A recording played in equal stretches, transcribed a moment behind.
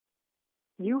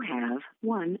You have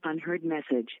one unheard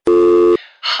message.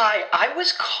 Hi, I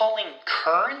was calling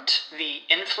Current, the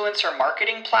influencer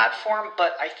marketing platform,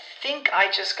 but I think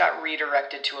I just got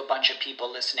redirected to a bunch of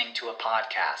people listening to a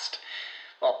podcast.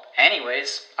 Well,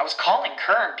 anyways, I was calling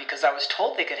Current because I was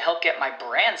told they could help get my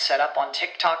brand set up on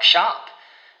TikTok Shop,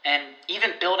 and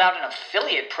even build out an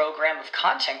affiliate program of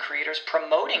content creators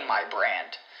promoting my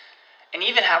brand, and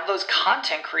even have those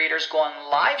content creators go on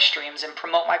live streams and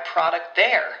promote my product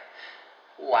there.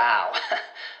 Wow,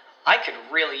 I could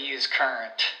really use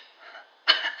Current.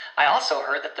 I also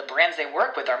heard that the brands they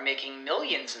work with are making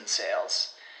millions in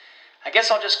sales. I guess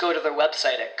I'll just go to their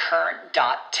website at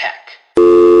current.tech.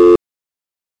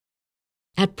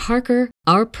 At Parker,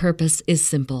 our purpose is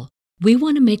simple. We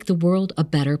want to make the world a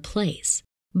better place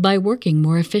by working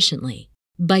more efficiently,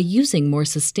 by using more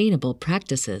sustainable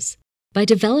practices, by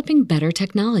developing better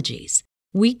technologies.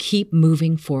 We keep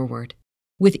moving forward.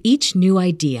 With each new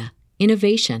idea,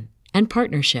 innovation, and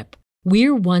partnership,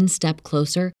 we're one step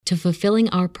closer to fulfilling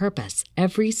our purpose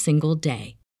every single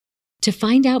day. To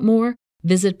find out more,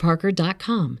 visit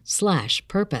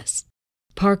parker.com/purpose.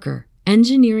 Parker,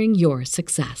 engineering your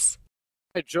success.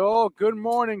 Hey, Joel, good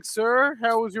morning, sir.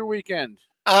 How was your weekend?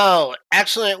 Oh,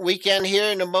 excellent weekend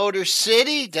here in the Motor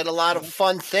City. Did a lot of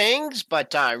fun things,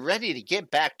 but ready to get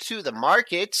back to the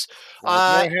markets. Go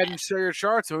ahead and share your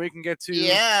chart so we can get to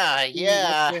Yeah. what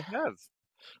they have.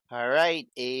 All right,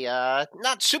 a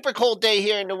not super cold day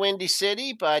here in the Windy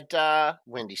City, but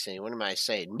Windy City, what am I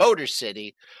saying? Motor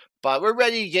City. But we're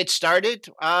ready to get started.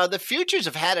 The futures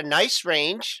have had a nice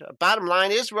range. Bottom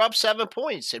line is we're up 7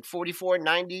 points at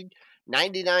 44.90,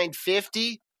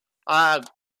 99.50.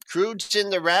 Crude's in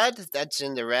the red. That's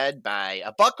in the red by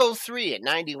 $1.03 at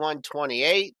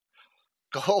 91.28.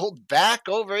 Gold back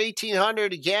over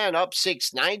 1,800 again, up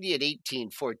 6.90 at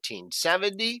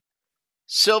 18.14.70.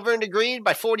 Silver in the green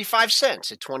by 45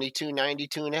 cents at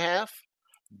 22.92.5.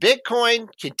 Bitcoin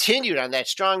continued on that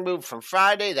strong move from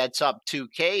Friday. That's up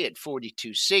 2K at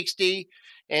 42.60.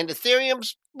 And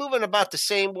Ethereum's moving about the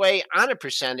same way on a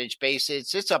percentage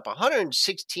basis. It's up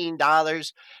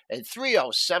 $116 at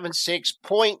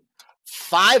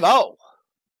 3076.50. All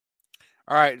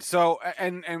right, so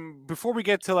and before we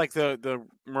get to like the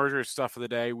merger stuff of the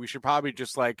day, we should probably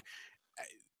just like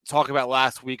talk about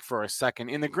last week for a second.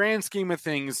 In the grand scheme of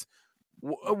things,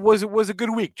 was a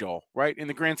good week, Joel, right? In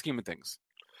the grand scheme of things.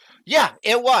 Yeah,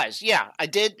 it was. Yeah, I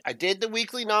did the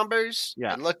weekly numbers.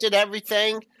 Yeah. I looked at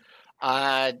everything.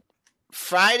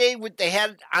 Friday, they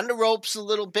had on the ropes a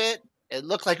little bit. It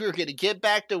looked like we were going to get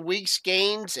back to week's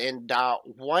gains, and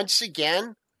once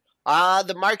again,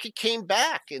 the market came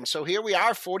back. And so here we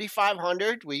are,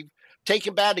 4,500. We've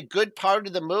taken back a good part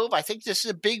of the move. I think this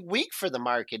is a big week for the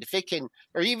market. If it can,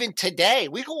 or even today,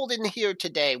 we hold in here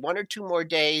today, 1 or 2 more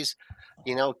days.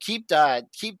 You know, keep the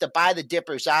buy the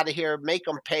dippers out of here, make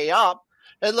them pay up.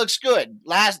 It looks good.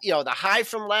 The high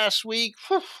from last week,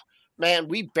 whew, man,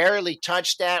 we barely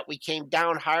touched that. We came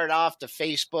down hard off the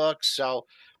Facebook. So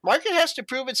market has to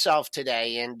prove itself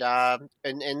today and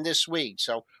this week.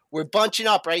 So we're bunching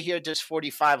up right here at this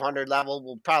 4,500 level.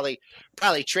 We'll probably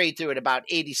trade through it about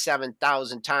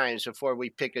 87,000 times before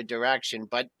we pick a direction.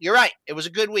 But you're right. It was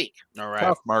a good week. All right.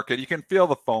 Tough market. You can feel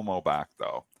the FOMO back,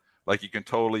 though. Like, you can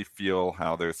totally feel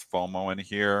how there's FOMO in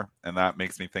here, and that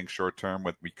makes me think short-term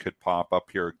we could pop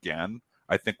up here again.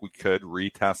 I think we could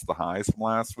retest the highs from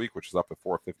last week, which is up at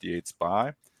 458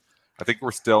 SPY. I think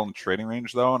we're still in the trading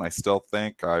range, though, and I still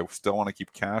want to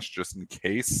keep cash just in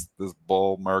case this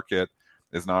bull market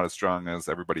is not as strong as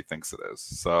everybody thinks it is.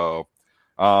 So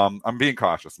I'm being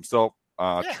cautious. I'm still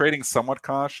trading somewhat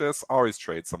cautious. Always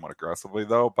trade somewhat aggressively,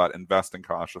 though, but investing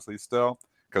cautiously still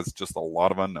because just a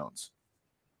lot of unknowns.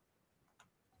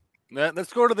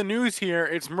 Let's go to the news here.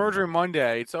 It's Merger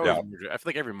Monday. It's always merger. I feel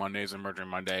like every Monday is a Merger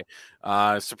Monday.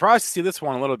 Surprised to see this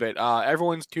one a little bit.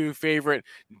 Everyone's 2 favorite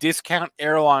discount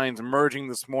airlines merging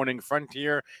this morning,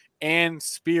 Frontier and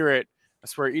Spirit. I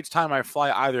swear, each time I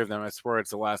fly either of them, I swear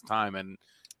it's the last time, and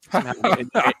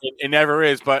it never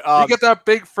is. But you get that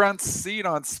big front seat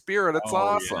on Spirit. It's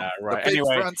awesome. Yeah, right. The big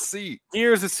front seat.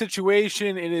 Here's the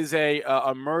situation. It is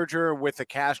a merger with a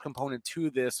cash component to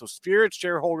this. So Spirit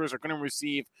shareholders are going to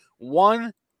receive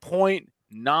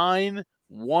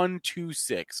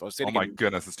 1.9126. So oh my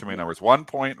goodness, it's too many numbers. 1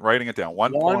 point, writing it down.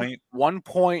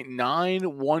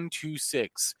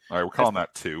 1.9126. All right, we're calling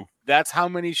that 2. That's how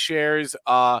many shares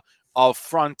of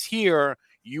Frontier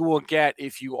you will get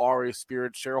if you are a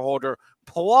Spirit shareholder,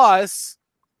 plus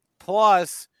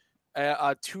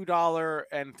a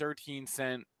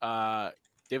 $2.13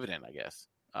 dividend, I guess.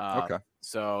 Okay.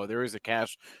 So there is a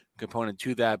cash component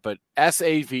to that, but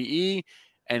SAVE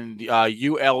and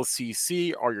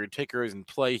ULCC are your tickers in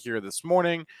play here this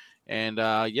morning. And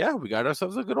we got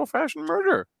ourselves a good old-fashioned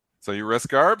merger. So you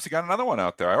risk arbs, you got another one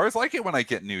out there. I always like it when I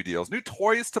get new deals, new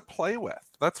toys to play with.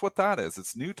 That's what that is.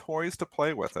 It's new toys to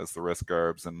play with as the risk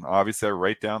arbs. And obviously I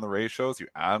write down the ratios. You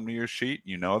add them to your sheet.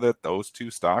 You know that those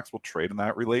two stocks will trade in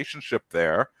that relationship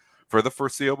there for the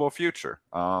foreseeable future.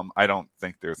 I don't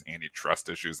think there's antitrust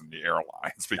issues in the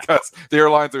airlines because the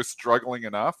airlines are struggling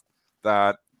enough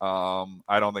that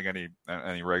I don't think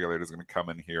any regulator is going to come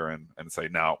in here and say,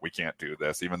 no, we can't do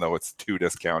this, even though it's 2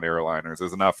 discount airliners.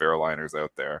 There's enough airliners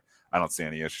out there. I don't see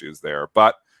any issues there.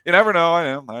 But you never know. I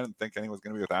didn't think anyone was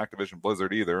going to be with Activision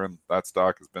Blizzard either, and that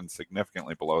stock has been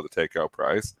significantly below the takeout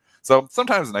price. So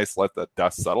sometimes it's nice to let the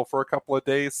dust settle for a couple of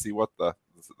days, see what the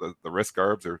risk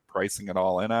arbs are pricing it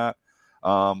all in at.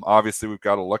 Obviously, we've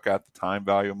got to look at the time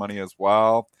value of money as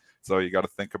well. So you got to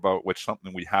think about which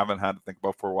something we haven't had to think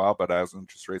about for a while, but as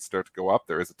interest rates start to go up,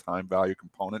 there is a time value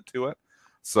component to it.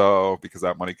 So because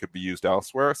that money could be used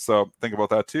elsewhere. So think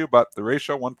about that too. But the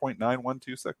ratio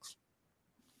 1.9126.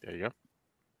 There you go.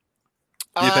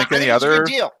 Do you think any it's other a good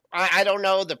deal? I don't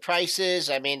know the prices.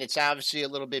 I mean, it's obviously a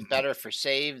little bit better for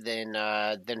Save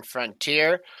than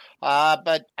Frontier,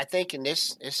 but I think in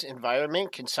this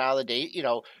environment, consolidate,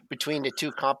 between the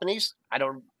two companies. I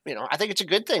think it's a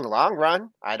good thing long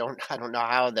run. I don't know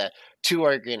how the two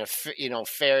are going to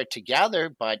fare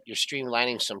together, but you're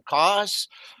streamlining some costs.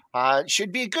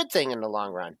 Should be a good thing in the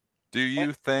long run. Do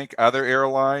you think other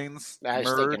airlines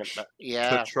merge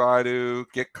to try to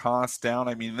get costs down?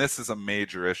 I mean, this is a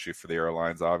major issue for the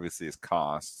airlines, obviously, is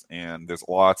costs. And there's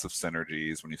lots of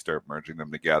synergies when you start merging them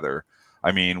together.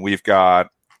 I mean, we've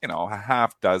got, a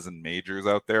half dozen majors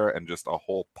out there and just a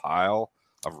whole pile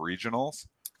of regionals.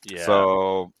 Yeah.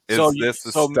 So is this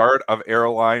the start of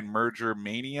airline merger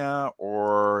mania,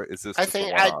 or is this just a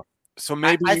one-off? So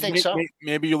maybe I think so.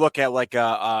 Maybe you look at like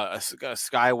a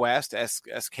SkyWest,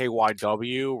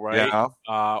 SKYW, right?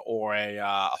 Yeah. Or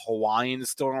a Hawaiian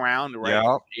still around, right?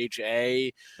 Yeah.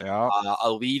 HA, yeah.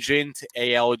 Allegiant,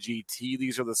 ALGT.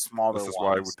 These are the smaller ones. This is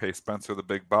why we pay Spencer the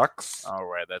big bucks. All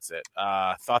right, that's it.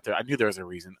 I knew there was a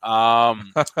reason.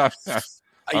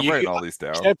 I'm writing all these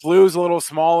down. JetBlue's a little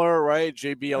smaller, right?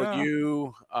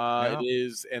 JBLU, it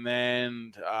is, and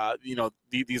then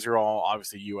these are all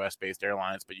obviously U.S. based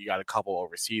airlines, but you got a couple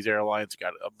overseas airlines. You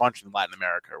got a bunch in Latin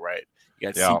America, right?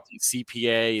 You got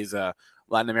CPA is a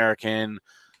Latin American,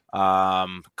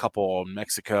 couple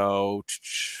Mexico.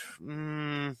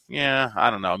 I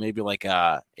don't know, maybe like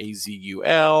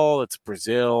AZUL. It's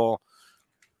Brazil.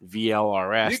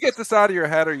 VLRS. You get this out of your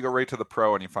head, or you go right to the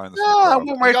pro and you find this.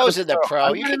 He goes to the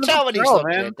pro. You can tell when he's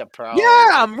looking at the pro. Yeah,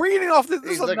 I'm reading off this.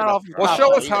 Well,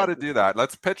 show us how to do that.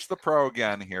 Let's pitch the pro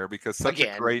again here, because such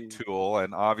a great tool,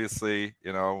 and obviously,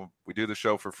 we do the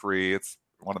show for free. It's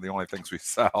one of the only things we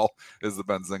sell is the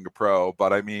Benzinga Pro.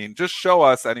 But I mean, just show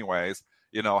us anyways.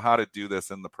 How to do this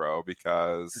in the pro,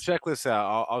 because check this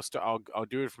out. I'll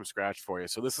do it from scratch for you.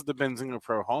 So this is the Benzinga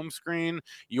Pro home screen.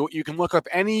 You can look up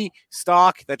any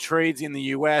stock that trades in the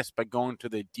US by going to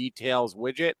the details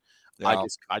widget. Yeah.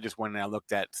 I just went and I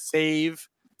looked at Save.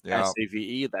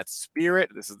 SAVE, that's Spirit.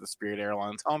 This is the Spirit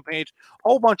Airlines homepage.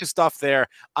 Whole bunch of stuff there.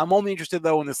 I'm only interested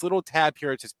though in this little tab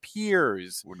here. It says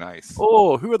peers. Oh, nice.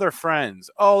 Oh, who are their friends?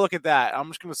 Oh, look at that. I'm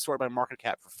just going to sort by market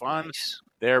cap for fun. Nice.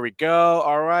 There we go.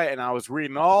 All right, and I was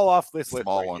reading all off this list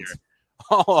small right ones. Here.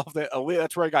 All off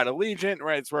that's where I got Allegiant,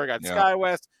 right? It's where I got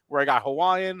SkyWest, where I got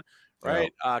Hawaiian,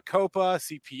 right? Copa,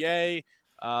 CPA.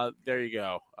 There you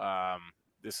go.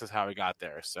 This is how we got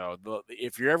there. So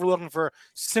if you're ever looking for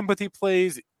sympathy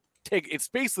plays, it's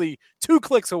basically 2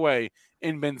 clicks away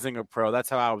in Benzinga Pro. That's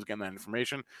how I was getting that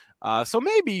information. So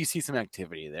maybe you see some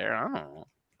activity there. I don't know.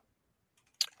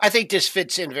 I think this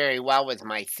fits in very well with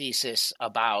my thesis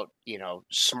about,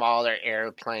 smaller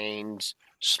airplanes,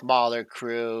 smaller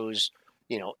crews,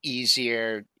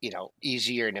 easier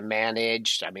to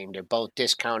manage. I mean, they're both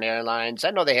discount airlines.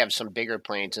 I know they have some bigger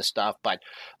planes and stuff, but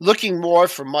looking more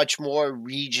for much more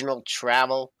regional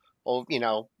travel.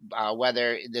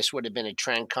 Whether this would have been a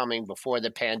trend coming before the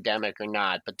pandemic or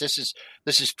not, but this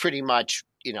is pretty much,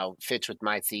 fits with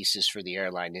my thesis for the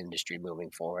airline industry moving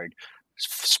forward.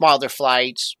 Smaller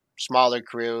flights, smaller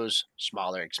crews,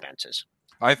 smaller expenses.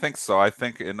 I think so. I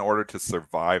think in order to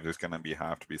survive, there's going to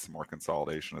have to be some more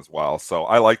consolidation as well. So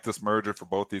I like this merger for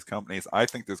both these companies. I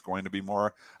think there's going to be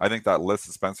more. I think that list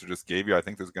that Spencer just gave you, I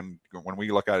think there's going to, when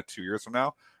we look at it 2 years from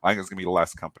now, I think there's going to be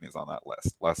less companies on that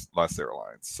list, less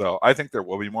airlines. So I think there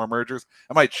will be more mergers.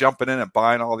 Am I jumping in and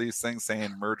buying all these things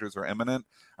saying mergers are imminent?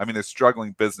 I mean, they're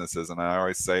struggling businesses, and I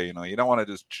always say, you don't want to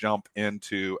just jump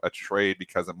into a trade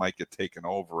because it might get taken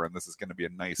over. And this is going to be a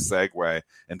nice segue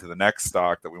into the next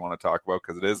stock that we want to talk about,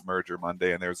 because it is Merger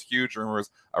Monday, and there's huge rumors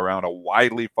around a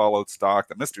widely followed stock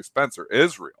that Mr. Spencer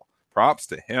Israel, props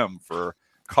to him for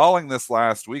calling this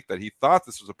last week that he thought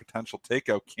this was a potential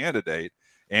takeout candidate.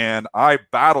 And I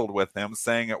battled with him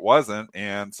saying it wasn't.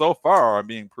 And so far, I'm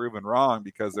being proven wrong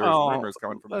because there's rumors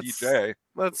coming from DJ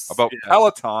about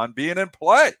Peloton being in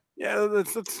play. Yeah,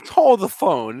 let's hold the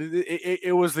phone.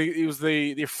 It was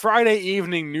the Friday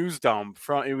evening news dump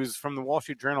from the Wall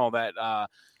Street Journal that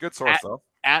good source though.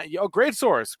 Great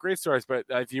source. But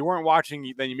if you weren't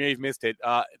watching, then you may have missed it.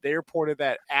 They reported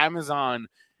that Amazon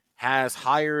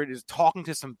is talking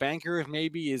to some bankers,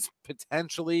 maybe is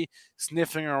potentially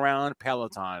sniffing around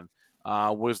Peloton,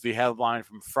 was the headline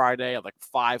from Friday at like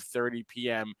 5:30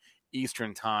 p.m.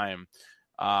 Eastern time.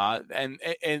 And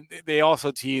they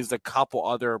also teased a couple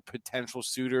other potential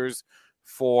suitors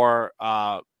for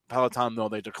Peloton, though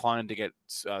they declined to get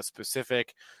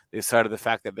specific. They cited the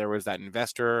fact that there was that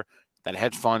investor, that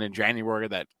hedge fund in January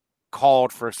that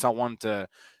called for someone to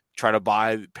try to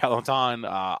buy Peloton.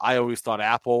 I always thought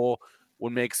Apple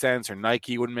would make sense or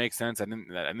Nike would make sense. I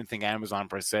didn't think Amazon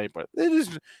per se, but it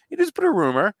is but a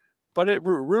rumor. But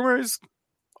rumors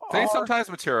they sometimes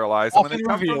materialize. And when they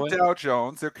come from Dow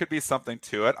Jones, there could be something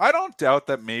to it. I don't doubt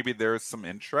that maybe there's some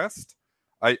interest.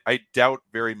 I doubt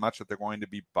very much that they're going to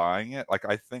be buying it.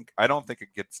 I don't think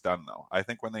it gets done though. I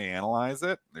think when they analyze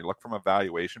it, they look from a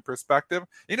valuation perspective.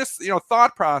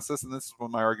 Thought process, and this is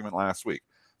my argument last week.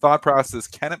 Thought process: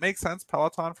 can it make sense,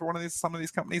 Peloton, for some of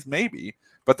these companies? Maybe,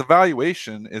 but the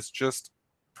valuation is just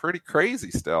pretty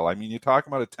crazy still. I mean, you're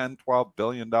talking about a $10-12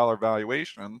 billion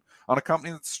valuation on a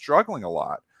company that's struggling a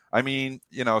lot. I mean,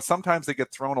 sometimes they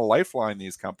get thrown a lifeline,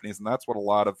 these companies, and that's what a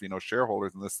lot of,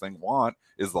 shareholders in this thing want,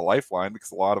 is the lifeline,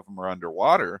 because a lot of them are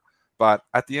underwater. But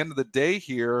at the end of the day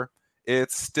here,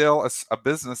 it's still a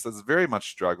business that's very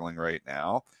much struggling right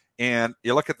now. And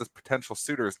you look at the potential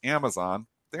suitors, Amazon,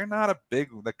 they're not a big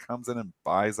that comes in and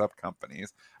buys up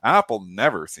companies. Apple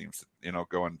never seems to,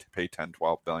 go and pay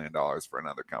 $10-12 billion for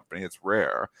another company. It's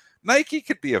rare. Nike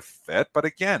could be a fit, but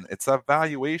again, it's a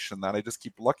valuation that I just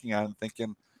keep looking at and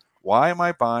thinking, why am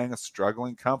I buying a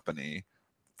struggling company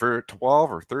for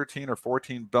 12 or 13 or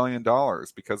 14 billion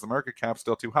dollars? Because the market cap's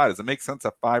still too high. Does it make sense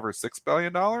at $5 or $6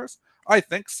 billion? I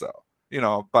think so.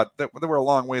 But they were a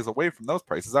long ways away from those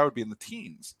prices. I would be in the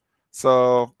teens.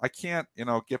 So I can't,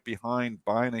 get behind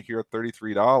buying it here at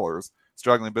 $33,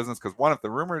 struggling business, because one, if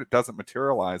the rumor doesn't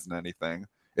materialize in anything,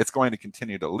 it's going to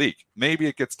continue to leak. Maybe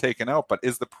it gets taken out, but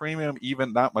is the premium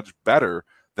even that much better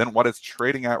than what it's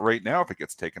trading at right now if it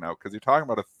gets taken out? Because you're talking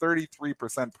about a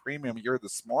 33% premium here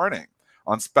this morning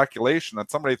on speculation that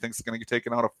somebody thinks is going to get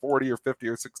taken out of $40 or $50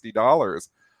 or $60.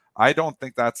 I don't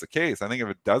think that's the case. I think if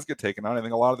it does get taken out, I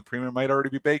think a lot of the premium might already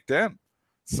be baked in.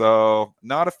 So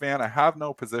not a fan. I have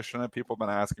no position. And people have been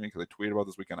asking me, because I tweeted about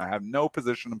this weekend, I have no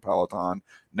position in Peloton,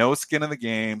 no skin in the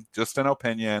game, just an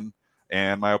opinion.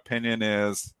 And my opinion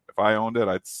is, if I owned it,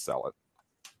 I'd sell it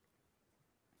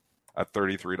at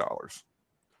 $33.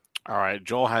 All right,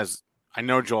 I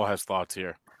know Joel has thoughts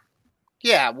here.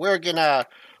 Yeah, we're gonna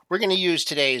use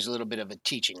today as a little bit of a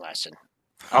teaching lesson.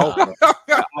 Oh,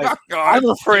 I'm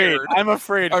afraid.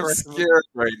 I'm scared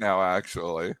right now,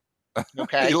 actually.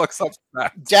 Okay. He looks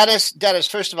upset. Dennis,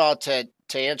 first of all, to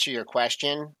answer your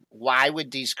question, why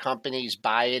would these companies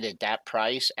buy it at that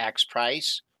price, X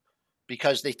price?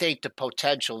 Because they think the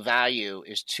potential value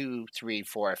is 2, 3,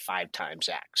 4, 5 times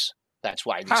X. That's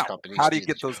why these companies. How do you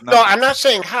get those numbers? No, I'm not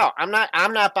saying how. I'm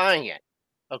not buying it.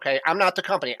 Okay, I'm not the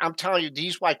company. I'm telling you,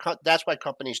 that's why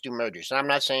companies do mergers. And I'm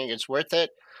not saying it's worth it.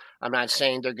 I'm not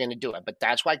saying they're going to do it, but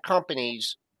that's why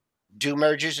companies do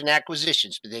mergers and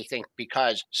acquisitions. But they think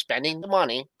because spending the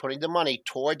money, putting the money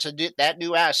towards that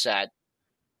new asset,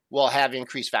 will have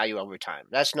increased value over time.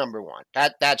 That's number one.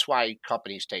 That's why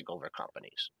companies take over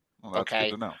companies. Well, that's okay.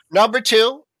 Good to know. Number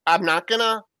two,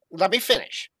 let me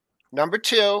finish. Number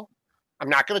two, I'm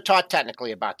not going to talk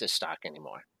technically about this stock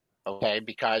anymore. Okay,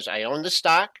 because I own the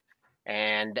stock,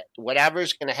 and whatever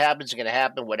is going to happen is going to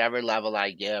happen, whatever level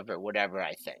I give or whatever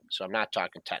I think. So I'm not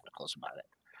talking technicals about it.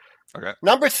 Okay.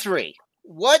 Number three,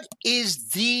 what is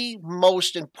the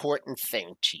most important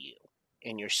thing to you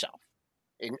in yourself?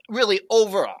 And really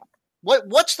overall,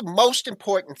 What's the most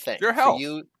important thing Your health. for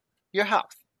you? Your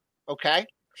health. Okay.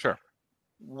 Sure.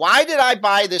 Why did I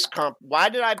buy this Why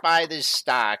did I buy this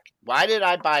stock? Why did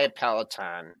I buy a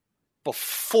Peloton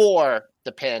before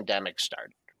the pandemic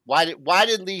started? Why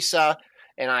did Lisa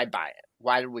and I buy it?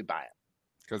 Why did we buy it?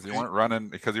 Because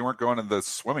you weren't going to the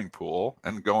swimming pool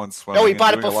and going swimming. No, we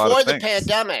bought it and doing a lot of before the things.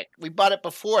 pandemic. We bought it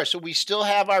before. So we still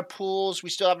have our pools. We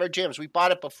still have our gyms. We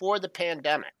bought it before the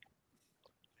pandemic.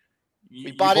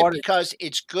 We bought it because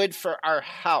it's good for our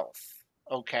health,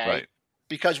 okay? Right.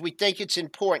 Because we think it's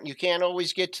important. You can't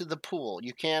always get to the pool.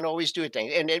 You can't always do a thing.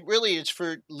 And it really is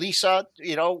for Lisa,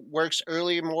 works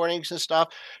early mornings and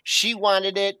stuff. She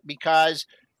wanted it because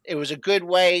it was a good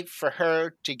way for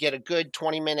her to get a good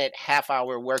 20-minute,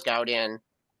 half-hour workout in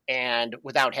and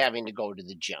without having to go to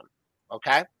the gym,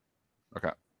 okay?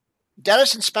 Okay.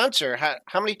 Dennis and Spencer,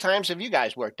 how many times have you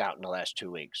guys worked out in the last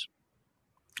 2 weeks?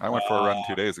 I went for a run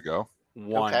 2 days ago.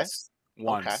 Once.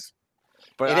 Okay.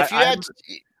 But and if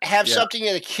you have something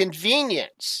at a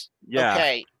convenience,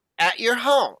 okay, at your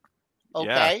home,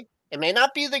 okay, it may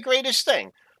not be the greatest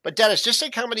thing. But Dennis, just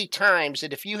think how many times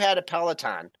that if you had a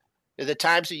Peloton, the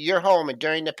times that you're home and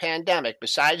during the pandemic,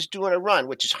 besides doing a run,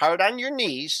 which is hard on your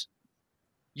knees,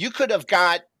 you could have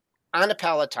got on a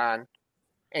Peloton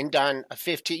and done a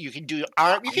 15. You could do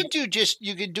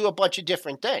a bunch of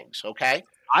different things. Okay,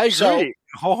 I agree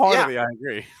wholeheartedly. Yeah. I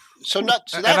agree. So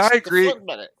that's and I agree.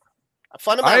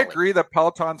 Fundamentally, I agree that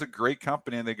Peloton's a great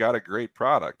company and they got a great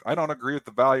product. I don't agree with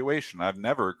the valuation. I've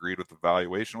never agreed with the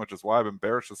valuation, which is why I've been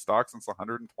bearish the stock since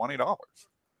 $120.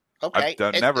 Okay,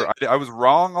 I was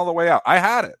wrong all the way out. I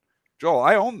had it, Joel.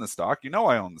 I own the stock.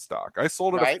 I own the stock. I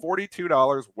sold it at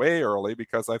 $42 way early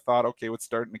because I thought, okay, it's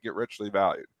starting to get richly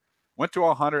valued. Went to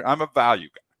 $100. I'm a value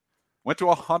guy. Went to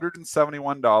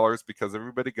 $171 because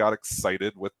everybody got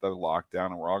excited with the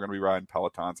lockdown and we're all going to be riding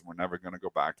Pelotons and we're never going to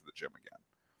go back to the gym again.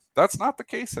 That's not the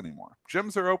case anymore.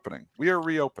 Gyms are opening. We are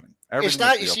reopening. It's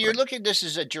not. So you're looking at this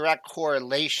as a direct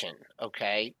correlation,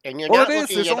 okay? And you're not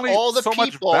looking at all the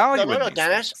people. No,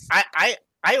 Dennis. I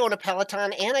own a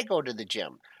Peloton and I go to the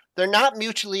gym. They're not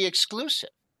mutually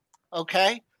exclusive,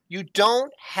 okay? You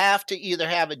don't have to either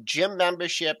have a gym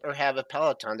membership or have a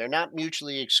Peloton. They're not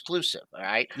mutually exclusive, all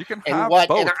right? You can have both.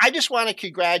 And I just want to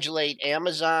congratulate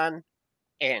Amazon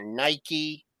and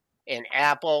Nike and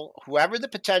Apple, whoever the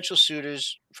potential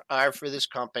suitors are for this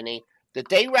company, that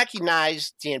they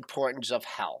recognize the importance of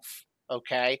health,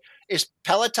 okay? Is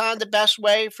Peloton the best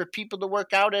way for people to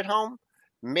work out at home?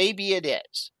 Maybe it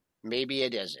is. Maybe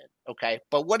it isn't. Okay.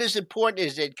 But what is important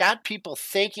is it got people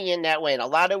thinking in that way. And a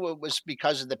lot of it was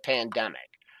because of the pandemic.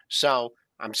 So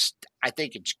I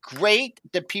think it's great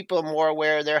that people are more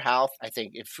aware of their health. I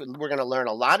think if we're going to learn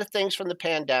a lot of things from the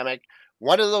pandemic,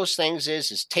 one of those things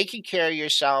is taking care of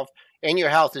yourself, and your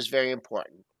health is very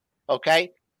important.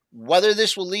 Okay. Whether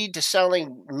this will lead to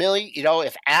selling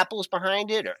if Apple's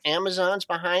behind it or Amazon's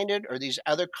behind it or these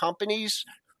other companies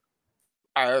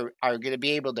are going to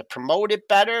be able to promote it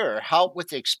better or help with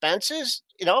the expenses,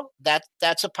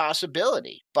 that's a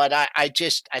possibility. But I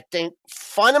think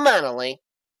fundamentally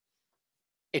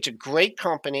it's a great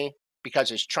company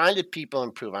because it's trying to people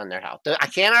improve on their health. I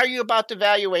can't argue about the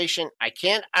valuation. I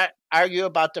can't argue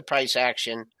about the price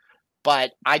action,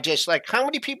 but I just how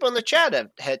many people in the chat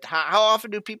how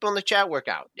often do people in the chat work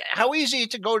out? How easy is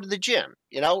it to go to the gym?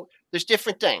 There's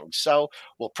different things. So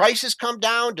will prices come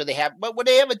down? Would they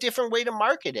have a different way to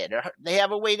market it? Or they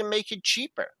have a way to make it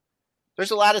cheaper?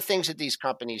 There's a lot of things that these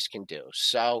companies can do.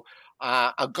 So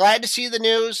I'm glad to see the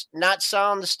news, not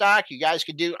selling the stock. You guys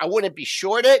could do, I wouldn't be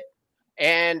short it,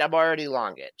 and I'm already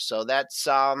long it. So that's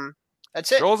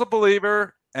it. Joel's a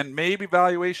believer, and maybe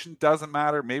valuation doesn't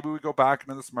matter. Maybe we go back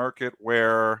into this market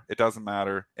where it doesn't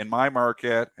matter. In my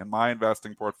market, in my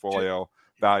investing portfolio,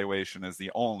 valuation is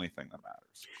the only thing that matters.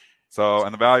 So,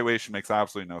 and the valuation makes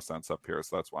absolutely no sense up here,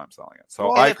 so that's why I'm selling it.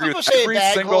 So I agree with every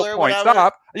single point.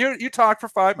 Stop. You talk for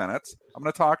 5 minutes. I'm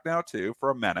going to talk now too for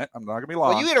a minute. I'm not going to be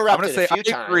long. Well, you interrupted I'm going to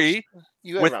say I agree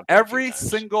with every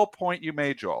single point you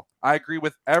made, Joel. I agree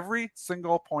with every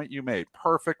single point you made.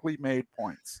 Perfectly made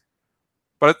points.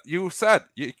 But you said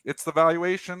it's the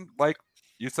valuation. Like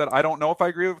you said, I don't know if I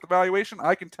agree with the valuation.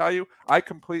 I can tell you I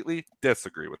completely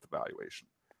disagree with the valuation.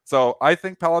 So I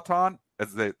think Peloton,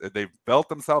 as they've built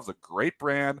themselves a great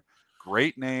brand,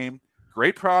 great name,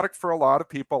 great product for a lot of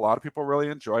people. A lot of people really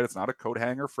enjoy it. It's not a coat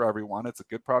hanger for everyone. It's a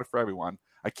good product for everyone.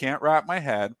 I can't wrap my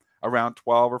head around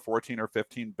 12 or 14 or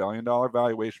 $15 billion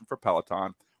valuation for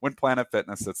Peloton when Planet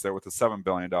Fitness sits there with a $7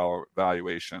 billion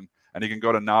valuation. And you can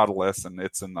go to Nautilus and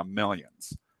it's in the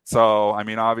millions. So, I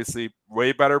mean, obviously,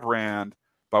 way better brand.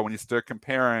 But when you start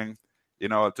comparing,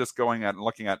 just going at and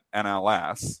looking at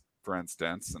NLS, for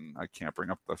instance, and I can't bring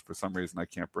up for some reason I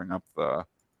can't bring up the.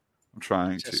 I'm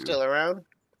trying Is to. it still around?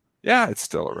 Yeah, it's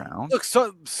still around. Look,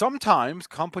 so sometimes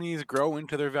companies grow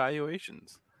into their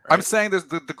valuations. Right? I'm saying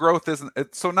the growth isn't.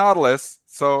 So Nautilus,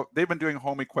 so they've been doing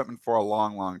home equipment for a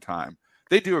long, long time.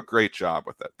 They do a great job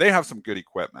with it. They have some good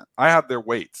equipment. I have their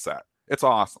weight set. It's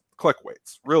awesome. Click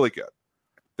weights, really good.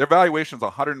 Their valuation is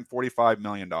 $145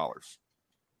 million.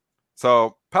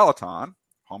 So Peloton,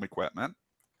 home equipment,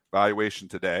 valuation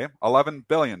today, $11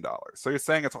 billion. So you're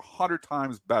saying it's 100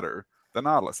 times better than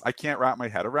Nautilus. I can't wrap my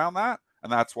head around that,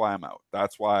 and that's why I'm out.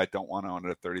 That's why I don't want to own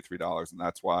it at $33, and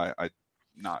that's why I'm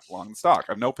not long the stock.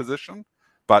 I have no position,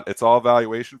 but it's all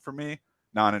valuation for me,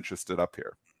 not interested up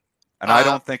here. And I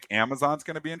don't think Amazon's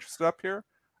going to be interested up here,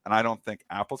 and I don't think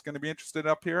Apple's going to be interested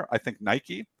up here. I think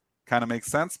Nike kind of makes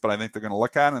sense, but I think they're going to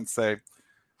look at it and say,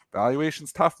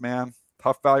 valuation's tough, man.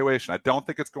 Tough valuation. I don't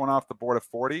think it's going off the board of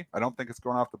 40. I don't think it's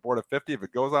going off the board of 50. If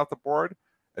it goes off the board,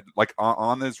 like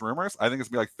on these rumors, I think it's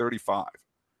going to be like 35.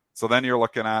 So then you're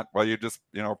looking at, well, you just,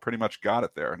 pretty much got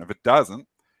it there. And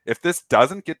if this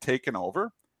doesn't get taken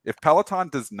over, if Peloton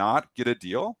does not get a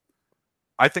deal,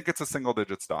 I think it's a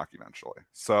single-digit stock eventually.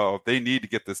 So they need to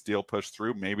get this deal pushed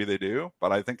through. Maybe they do,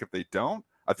 but I think if they don't,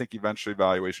 I think eventually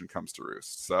valuation comes to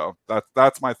roost. So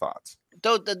that's my thoughts.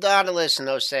 The Nautilus and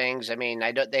those things. I mean,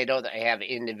 they don't have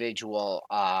individual.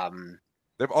 They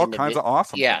have all kinds of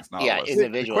awesome things. Nautilus.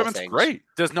 Individual equipment's things. Great.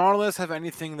 Does Nautilus have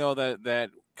anything though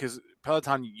that because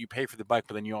Peloton you pay for the bike,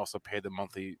 but then you also pay the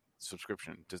monthly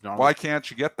subscription? Does Nautilus? Why can't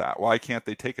you get that? Why can't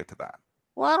they take it to that?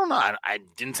 Well, I don't know. I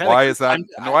didn't say. Why is that?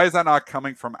 Why is that not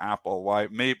coming from Apple? Why?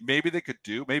 Maybe they could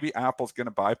do. Maybe Apple's going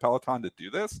to buy Peloton to do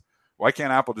this. Why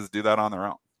can't Apple just do that on their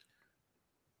own?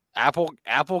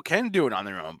 Apple can do it on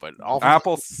their own, but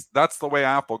that's the way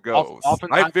Apple goes.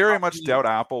 I very much doubt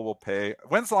Apple will pay.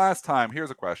 When's the last time?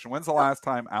 Here's a question. When's the last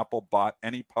time Apple bought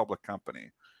any public company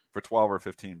for $12 or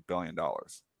 $15 billion?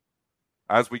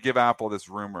 As we give Apple this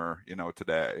rumor,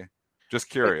 today. Just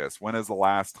curious, when is the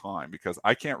last time? Because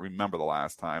I can't remember the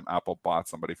last time Apple bought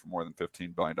somebody for more than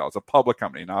 $15 billion. A public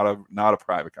company, not a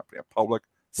private company, a public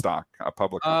stock, a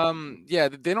public company. Yeah,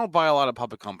 they don't buy a lot of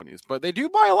public companies, but they do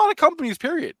buy a lot of companies,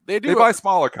 period. They buy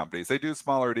smaller companies. They do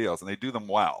smaller deals, and they do them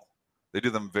well. They do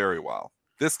them very well.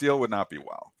 This deal would not be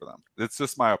well for them. It's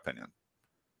just my opinion.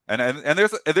 And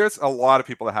there's a lot of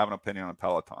people that have an opinion on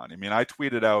Peloton. I mean, I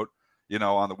tweeted out,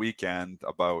 on the weekend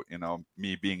about,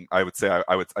 me being, I would say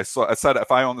I said if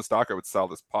I own the stock, I would sell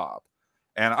this pop.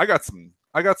 And I got some,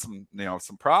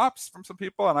 some props from some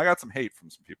people, and I got some hate from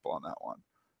some people on that one.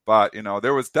 But,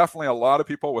 there was definitely a lot of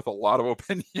people with a lot of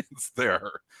opinions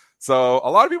there. So a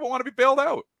lot of people want to be bailed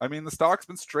out. I mean, the stock's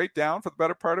been straight down for the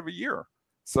better part of a year.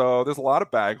 So there's a lot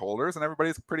of bag holders, and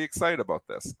everybody's pretty excited about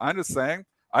this. I'm just saying,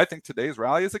 I think today's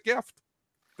rally is a gift.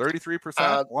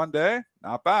 33% one day,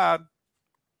 not bad.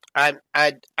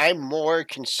 I'm more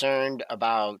concerned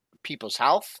about people's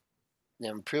health,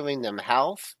 improving them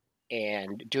health,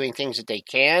 and doing things that they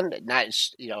can. Not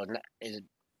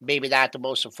maybe not the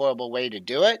most affordable way to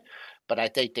do it, but I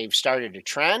think they've started a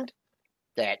trend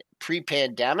that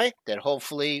pre-pandemic that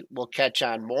hopefully will catch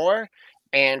on more.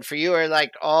 And for you are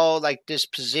like this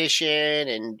position,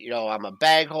 and I'm a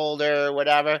bag holder or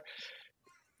whatever.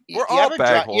 We're all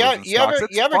bag holders.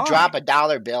 You ever drop a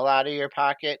dollar bill out of your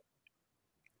pocket?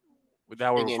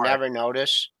 And you never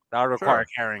notice. That would require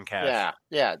carrying cash.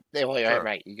 Yeah.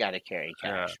 Right. You got to carry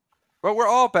cash. Yeah. But we're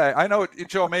all bag. I know,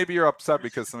 Joe. Maybe you're upset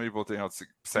because some people, say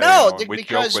we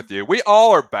joke with you. We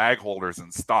all are bag holders in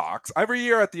stocks. Every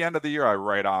year at the end of the year, I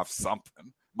write off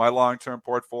something. My long-term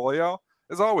portfolio,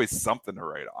 there's always something to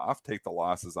write off. Take the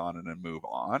losses on and then move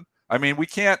on. I mean, we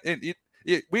can't.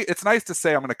 It's nice to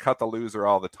say I'm going to cut the loser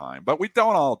all the time, but we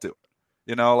don't all do it.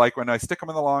 Like when I stick them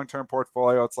in the long-term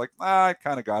portfolio, it's like, I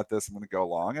kind of got this. I'm going to go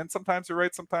long. And sometimes you're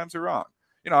right, sometimes you're wrong.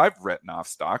 I've written off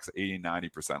stocks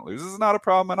 80-90% losers is not a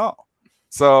problem at all.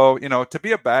 So, to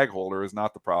be a bag holder is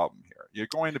not the problem here. You're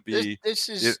going to be,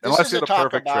 unless you're the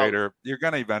perfect trader, you're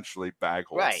going to eventually bag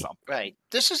hold something. Right.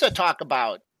 This is a talk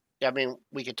about,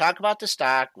 we can talk about the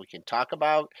stock. We can talk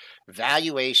about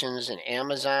valuations and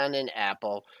Amazon and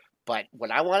Apple. But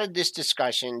what I wanted this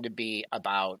discussion to be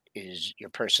about is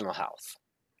your personal health.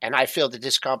 And I feel that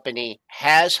this company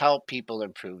has helped people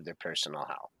improve their personal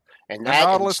health. And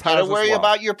that instead of worry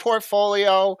about your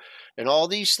portfolio and all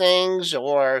these things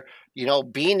or,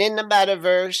 being in the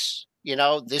metaverse,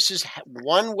 this is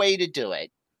one way to do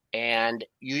it. And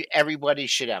everybody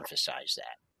should emphasize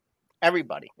that.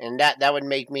 Everybody. And that would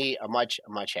make me a much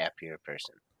happier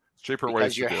person. Cheaper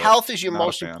ways because your health is your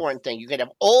most important thing. You can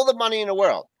have all the money in the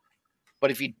world. But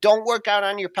if you don't work out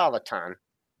on your Peloton,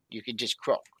 you could just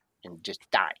croak and just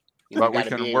die. But we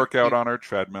can work out on our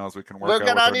treadmills. We can work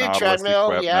out on with your our Nautilus treadmill.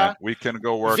 equipment. Yeah. We can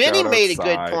go work Vinny out made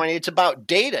outside. a good point. It's about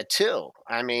data too.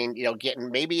 I mean,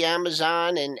 getting maybe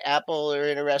Amazon and Apple are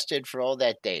interested for all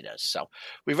that data. So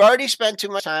we've already spent too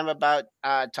much time about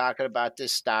talking about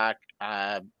this stock.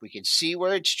 We can see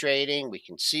where it's trading. We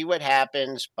can see what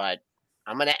happens, but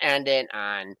I'm going to end it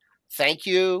on thank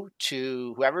you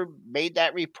to whoever made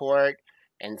that report,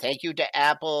 and thank you to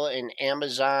Apple and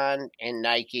Amazon and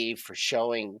Nike for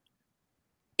showing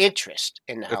interest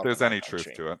in the health. If there's any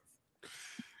truth to it.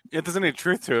 If there's any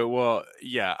truth to it, well,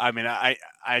 yeah. I mean, I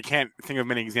can't think of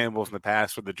many examples in the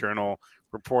past where the journal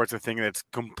reports a thing that's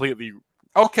completely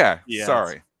okay. Yes,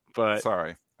 sorry.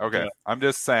 Okay. Yeah. I'm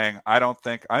just saying. I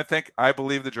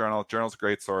believe the journal. Journal's a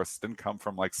great source. Didn't come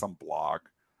from like some blog.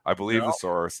 I believe the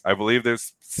source. I believe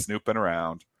there's snooping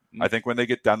around. I think when they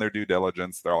get done their due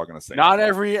diligence, they're all going to say. Not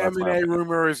every M&A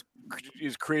rumor is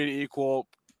created equal.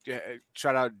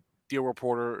 Shout out Deal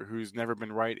Reporter, who's never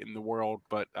been right in the world,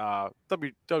 but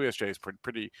WSJ is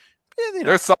pretty.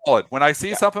 They're solid. When I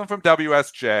see something from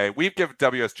WSJ, we give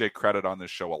WSJ credit on this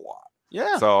show a lot.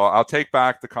 Yeah. So I'll take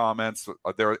back the comments.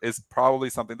 There is probably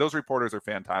something. Those reporters are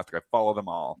fantastic. I follow them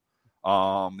all.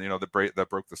 That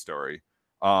broke the story.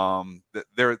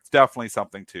 There's definitely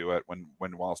something to it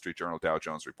when Wall Street Journal, Dow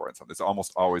Jones reporting something. There's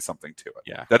almost always something to it.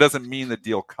 Yeah. That doesn't mean the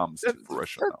deal comes to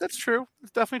fruition. That's true. It's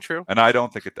definitely true. And I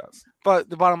don't think it does. But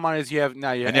the bottom line is And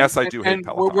yes, I do hate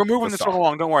Peloton. We're moving this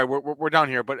along. Don't worry. We're down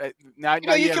here. But now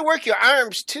you can work your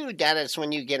arms too, Dennis.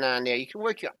 When you get on there, you can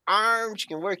work your arms.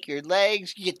 You can work your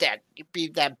legs. You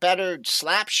get that better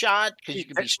slap shot because you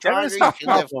can be stronger. You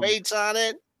can lift weights on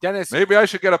it. Dennis, maybe I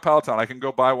should get a Peloton. I can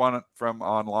go buy one from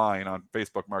online on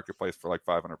Facebook Marketplace for like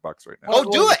 $500 right now. Oh,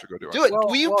 do it.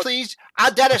 Will you please?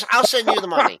 Dennis, I'll send you the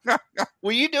money.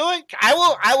 Will you do it? I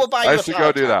will buy you a Peloton. I should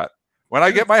go do that. When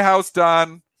I get my house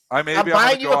done, I'm going to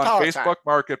go on Facebook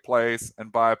Marketplace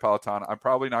and buy a Peloton. I'm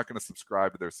probably not going to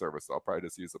subscribe to their service. I'll probably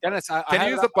just use the bike. Dennis, can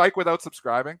you use the bike without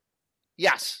subscribing?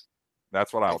 Yes.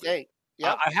 That's what I'll do.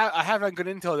 Yep. I have a good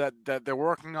intel that they're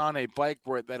working on a bike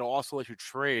that'll also let you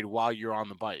trade while you're on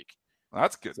the bike.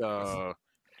 That's good. So,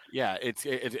 yeah,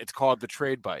 it's called the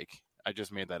trade bike. I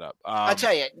just made that up. I'll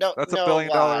tell you, that's $1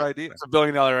 billion idea. It's $1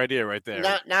 billion idea right there.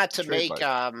 Not to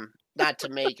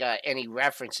make any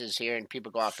references here and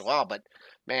people go off the wall, but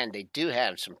man, they do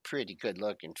have some pretty good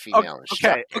looking female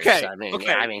instructors. Okay. I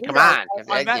mean, come on.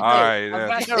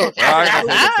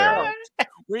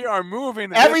 We are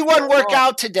moving. Everyone work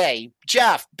out today.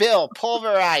 Jeff, Bill,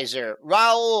 Pulverizer,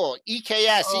 Raul,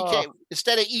 EKS,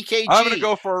 instead of EKG. I'm going to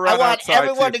go for a run. I want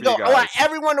everyone to go. I want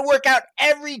everyone to work out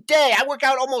every day. I work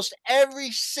out almost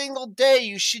every single day.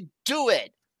 You should do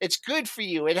it. It's good for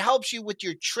you. It helps you with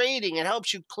your trading. It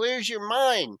helps you, clears your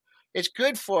mind. It's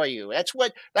good for you. That's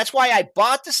why I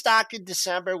bought the stock in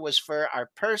December, was for our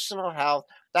personal health.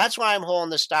 That's why I'm holding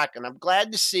the stock, and I'm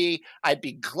glad to see. I'd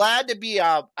be glad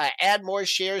to add more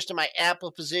shares to my Apple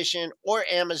position or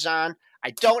Amazon.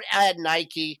 I don't add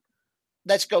Nike.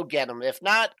 Let's go get them. If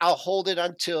not, I'll hold it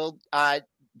until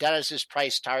Dennis's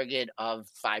price target of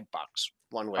 $5.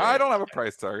 One way. I don't have a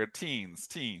price target. Teens.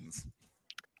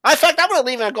 In fact, I'm going to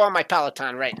leave it and go on my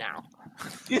Peloton right now.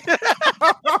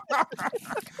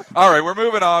 All right, we're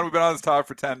moving on. We've been on this topic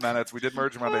for 10 minutes. We did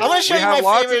merge Monday. I'm going to show you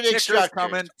my favorite instructor.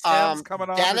 Coming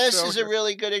on Dennis is a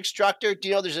really good instructor. Do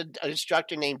you know there's an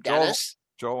instructor named Dennis?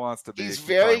 Joel wants to be. He's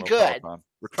very good.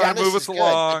 We're trying to move us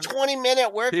along. A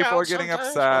 20-minute workout. People are getting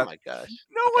upset. Oh my gosh.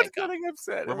 No one's getting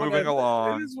upset. We're moving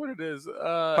along. It is what it is.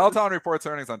 Peloton reports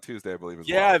earnings on Tuesday, I believe.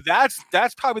 Yeah,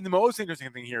 that's probably the most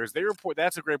interesting thing here is they report.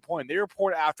 That's a great point. They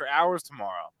report after hours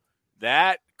tomorrow.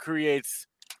 That creates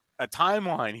a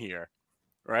timeline here,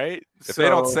 right? If they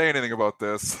don't say anything about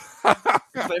this,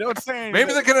 if they don't say anything,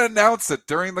 maybe they're going to announce it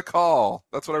during the call.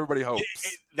 That's what everybody hopes.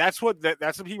 That's what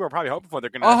people are probably hoping for.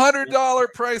 They're going to $100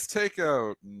 price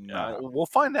takeout. No. We'll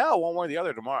find out one way or the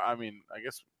other tomorrow. I mean, I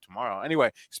guess tomorrow.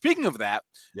 Anyway, speaking of that,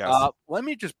 let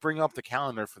me just bring up the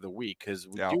calendar for the week because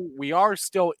we are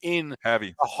still in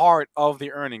the heart of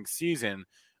the earnings season.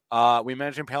 We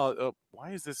mentioned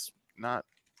why is this not?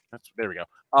 There we go.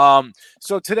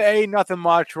 So today, nothing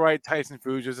much, right? Tyson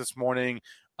Foods is this morning.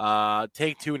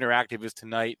 Take-Two Interactive is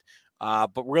tonight.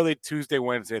 But really Tuesday,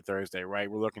 Wednesday, Thursday,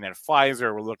 right? We're looking at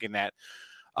Pfizer. We're looking at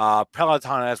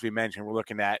Peloton, as we mentioned. We're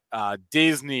looking at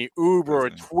Disney, Uber,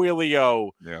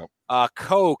 Twilio,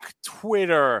 Coke,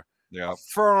 Twitter,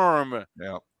 Firm,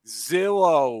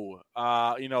 Zillow,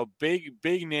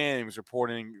 big names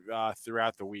reporting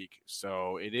throughout the week.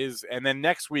 So it is, and then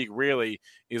next week really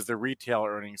is the retail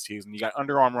earnings season. You got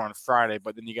Under Armour on Friday,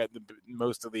 but then you got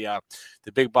most of the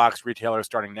big box retailers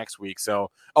starting next week.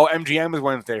 So MGM is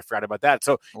Wednesday, Friday about that.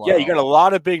 So yeah, you got a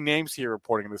lot of big names here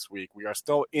reporting this week. We are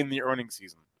still in the earnings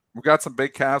season. We got some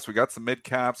big caps. We got some mid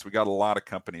caps. We got a lot of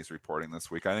companies reporting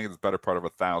this week. I think it's a better part of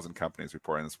 1,000 companies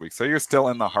reporting this week. So you're still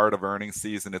in the heart of earnings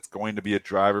season. It's going to be a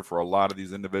driver for a lot of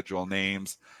these individual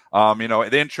names. The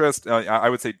interest, I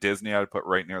would say Disney, I would put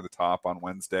right near the top on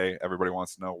Wednesday. Everybody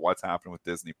wants to know what's happening with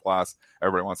Disney Plus.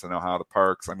 Everybody wants to know how the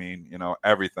parks,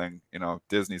 everything,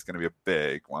 Disney's going to be a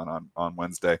big one on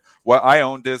Wednesday. Well, I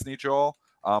own Disney, Joel,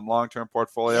 long-term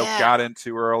portfolio, got in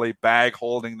too early, bag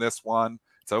holding this one.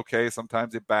 It's okay.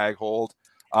 Sometimes you bag hold.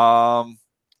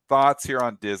 Thoughts here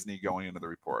on Disney going into the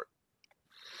report?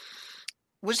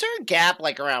 Was there a gap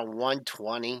like around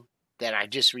 120 that I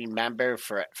just remember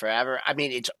forever? I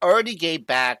mean, it's already gave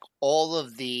back all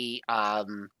of the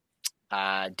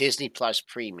Disney Plus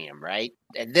premium, right?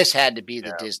 And this had to be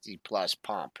the Disney Plus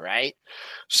pump, right?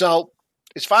 So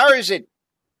as far as it,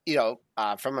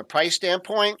 from a price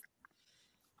standpoint,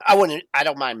 I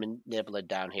don't mind nibbling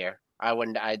down here. I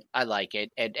like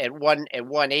it. At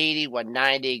 180,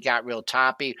 190 got real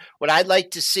toppy. What I'd like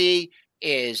to see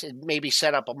is maybe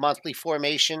set up a monthly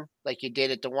formation like you did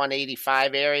at the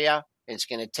 185 area. It's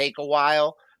going to take a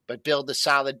while, but build a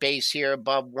solid base here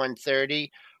above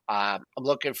 130. I'm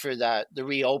looking for the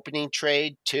reopening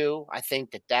trade too. I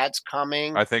think that's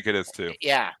coming. I think it is too.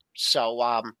 Yeah.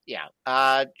 So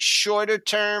shorter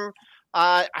term.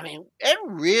 It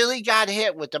really got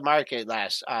hit with the market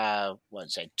last,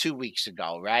 2 weeks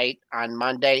ago, right? On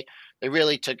Monday, they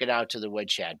really took it out to the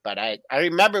woodshed. But I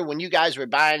remember when you guys were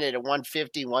buying it at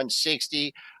 150,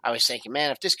 160, I was thinking,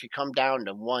 man, if this could come down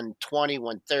to 120,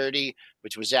 130,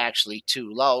 which was actually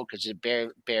too low because it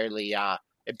barely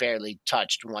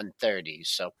touched 130.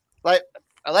 So,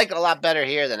 I like it a lot better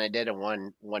here than I did at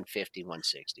 150,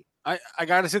 160. I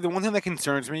got to say, the one thing that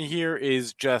concerns me here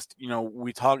is just,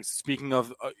 speaking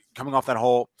of coming off that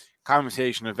whole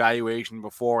conversation of valuation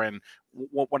before, and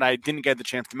what I didn't get the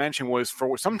chance to mention was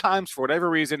sometimes, for whatever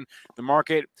reason, the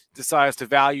market decides to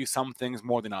value some things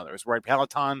more than others, right?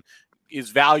 Peloton is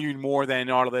valued more than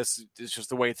Nautilus. It's just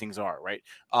the way things are, right?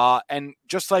 And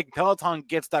just like Peloton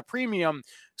gets that premium,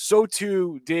 so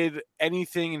too did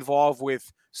anything involved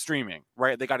with streaming,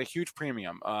 right? They got a huge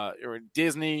premium.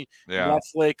 Disney,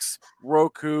 Netflix,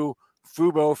 Roku,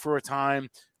 Fubo for a time.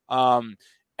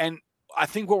 And I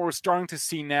think what we're starting to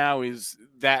see now is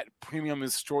that premium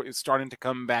is starting to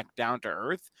come back down to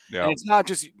earth. Yeah. And it's not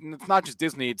just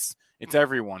Disney, it's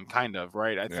everyone kind of,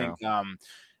 right?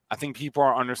 I think people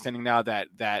are understanding now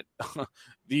that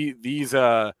these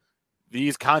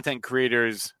content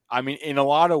creators, in a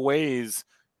lot of ways,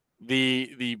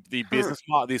 the business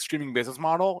model, the streaming business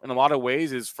model, in a lot of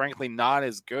ways, is frankly not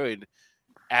as good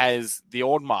as the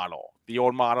old model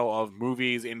of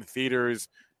movies in theaters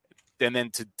and then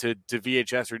to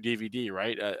VHS or DVD,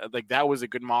 right? That was a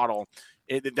good model.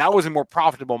 That was a more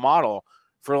profitable model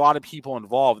for a lot of people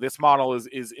involved. This model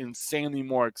is insanely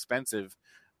more expensive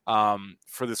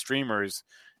for the streamers.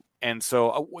 And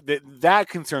so that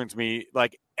concerns me,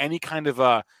 like any kind of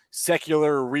a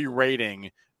secular re-rating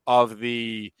of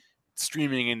the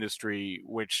streaming industry,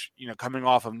 which, coming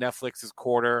off of Netflix's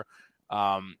quarter,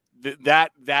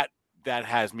 that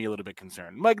has me a little bit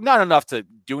concerned. Like, not enough to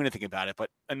do anything about it, but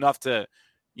enough to,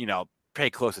 pay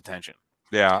close attention.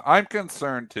 Yeah, I'm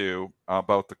concerned too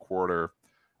about the quarter.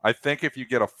 I think if you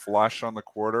get a flush on the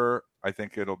quarter, I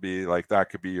think it'll be like that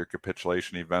could be your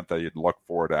capitulation event that you'd look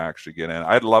for to actually get in.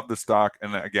 I'd love the stock,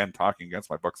 and again, talking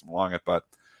against my books, I'm long it, but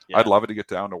I'd love it to get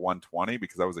down to 120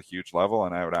 because that was a huge level,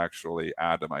 and I would actually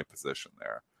add to my position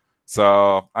there.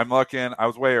 So I'm looking. I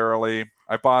was way early.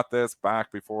 I bought this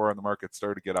back before the market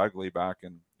started to get ugly back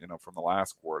in, from the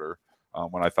last quarter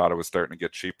when I thought it was starting to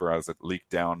get cheaper as it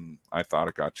leaked down. I thought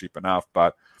it got cheap enough,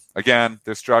 but again,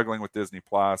 they're struggling with Disney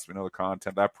Plus. We know the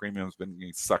content. That premium's been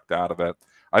getting sucked out of it.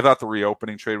 I thought the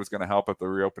reopening trade was going to help it. The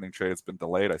reopening trade has been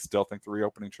delayed. I still think the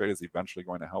reopening trade is eventually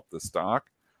going to help the stock.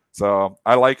 So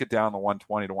I like it down the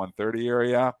 120 to 130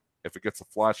 area. If it gets a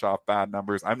flush off bad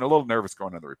numbers, I'm a little nervous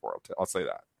going into the report. I'll say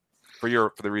that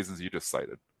for the reasons you just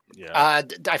cited. Yeah.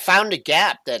 I found a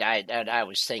gap that I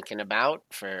was thinking about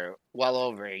for well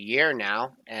over a year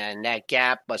now, and that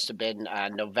gap must have been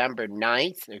November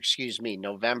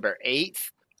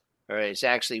 8th, or it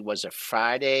actually was a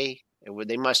Friday.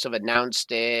 They must have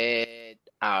announced it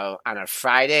on a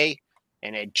Friday,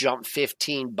 and it jumped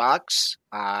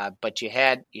 $15. But you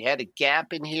had a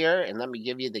gap in here, and let me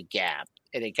give you the gap.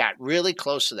 and it got really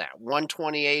close to that.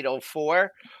 128.04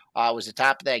 was the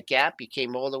top of that gap. You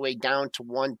came all the way down to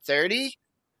 130.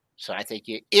 So I think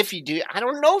if you do, I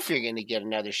don't know if you're going to get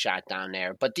another shot down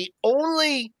there. But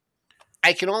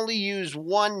I can only use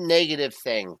one negative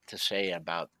thing to say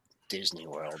about Disney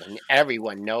World, and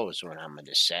everyone knows what I'm going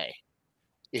to say,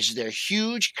 is there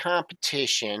huge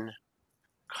competition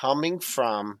coming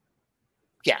from,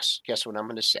 guess what I'm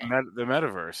going to say. The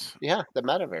metaverse. Yeah, the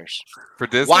metaverse. For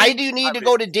Disney? Why do you need to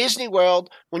go to Disney World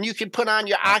when you can put on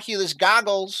your Oculus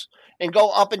goggles and go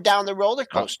up and down the roller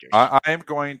coasters? I am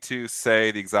going to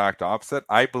say the exact opposite.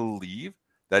 I believe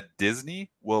that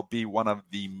Disney will be one of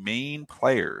the main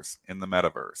players in the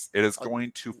metaverse. It is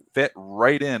going to fit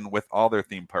right in with all their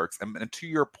theme parks. And to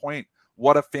your point,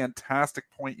 what a fantastic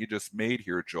point you just made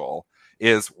here, Joel,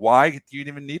 is why do you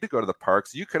even need to go to the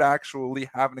parks? You could actually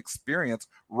have an experience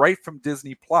right from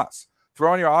Disney Plus.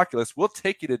 Throw on your Oculus. We'll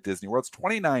take you to Disney World. It's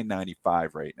 $29.95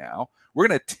 right now. We're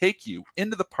going to take you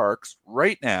into the parks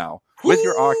right now with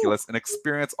your Oculus and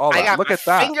experience all that. Look at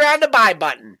that. Finger on the buy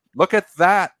button. Look at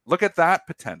that. Look at that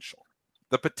potential.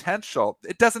 The potential.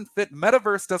 It doesn't fit.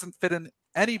 Metaverse doesn't fit in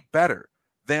any better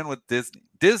than with Disney.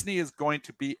 Disney is going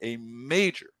to be a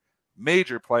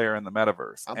major player in the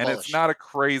metaverse. And it's not a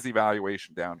crazy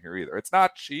valuation down here either. It's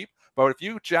not cheap, but if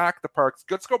you jack the parks,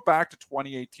 let's go back to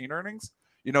 2018 earnings,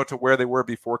 to where they were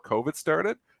before COVID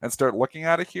started and start looking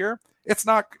at it here. It's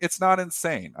not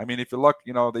insane. I mean, if you look,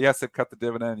 yes, they've cut the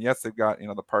dividend. Yes, they've got,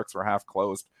 the parks were half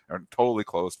closed or totally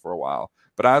closed for a while.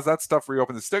 But as that stuff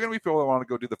reopens, there's still going to be people that want to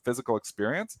go do the physical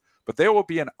experience, but there will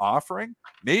be an offering,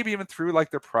 maybe even through like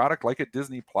their product, like a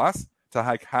Disney Plus,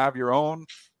 to have your own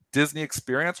Disney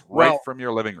experience from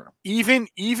your living room. Even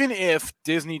if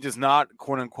Disney does not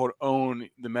quote unquote own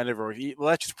the metaverse,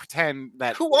 let's just pretend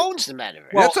that who owns the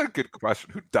metaverse. That's a good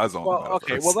question. Who does own the metaverse?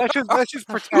 Okay, well let's just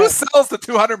pretend who sells the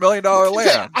 $200 million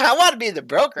land. I want to be the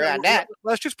broker on that.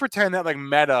 Let's just pretend that the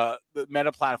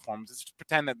Meta platforms. Let's just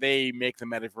pretend that they make the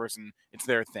metaverse and it's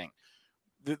their thing.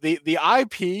 The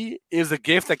IP is a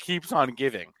gift that keeps on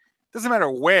giving. Doesn't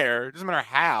matter where. Doesn't matter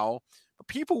how.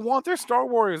 People want their Star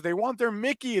Wars. They want their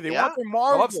Mickey. They want their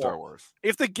Marvel. I love Star Wars.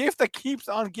 It's the gift that keeps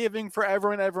on giving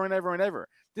forever and ever and ever and ever.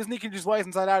 Disney can just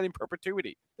license that out in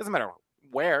perpetuity. Doesn't matter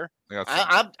where.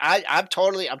 I'm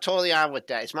totally on with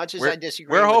that. As much as I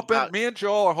disagree. We're hoping. Me and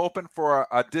Joel are hoping for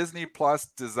a Disney Plus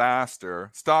disaster.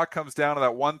 Stock comes down to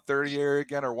that 130 area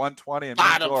again or 120, and me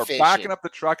and Joel are backing up the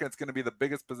truck, and it's going to be the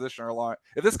biggest position our long.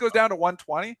 If this goes down to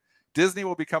 120. Disney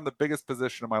will become the biggest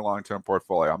position of my long-term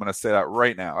portfolio. I'm going to say that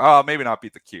right now. Oh, maybe not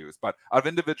beat the Qs, but of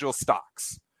individual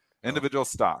stocks. And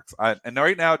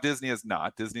right now, Disney is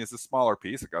not. Disney is a smaller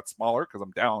piece. It got smaller because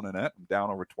I'm down in it. I'm down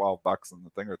over $12 in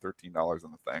the thing or $13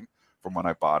 in the thing from when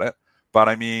I bought it. But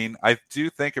I mean, I do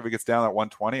think if it gets down at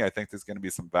 120, I think there's going to be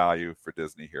some value for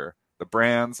Disney here. The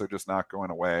brands are just not going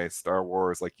away. Star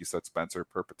Wars, like you said, Spencer,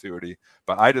 perpetuity.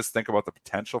 But I just think about the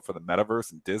potential for the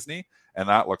metaverse and Disney, and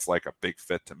that looks like a big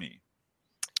fit to me.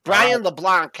 Brian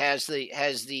LeBlanc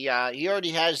he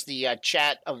already has the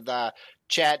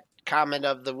chat comment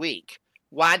of the week.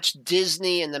 Watch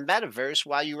Disney in the metaverse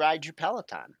while you ride your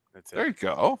Peloton. That's it. There you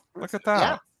go. Look at that.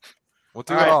 Yeah. We'll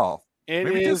do it all.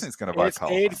 Maybe Disney's going to buy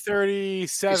Peloton. It's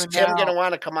 8:37 Is Tim going to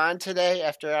want to come on today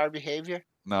after our behavior?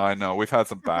 No, I know. We've had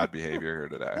some bad behavior here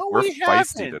today. No, We're we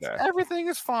feisty haven't. today. Everything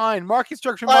is fine. Market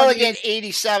structure. I only get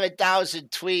 87,000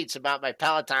 tweets about my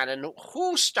Peloton. And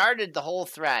who started the whole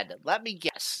thread? Let me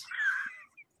guess.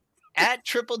 At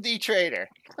Triple D Trader.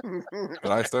 Did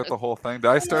I start the whole thing? Did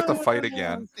I start the fight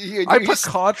again? I put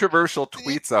controversial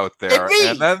tweets out there,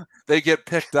 and then they get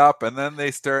picked up, and then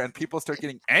people start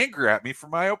getting angry at me for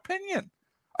my opinion.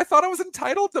 I thought I was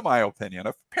entitled to my opinion.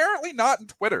 Apparently not in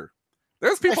Twitter.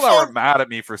 There's people that were mad at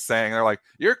me for saying, they're like,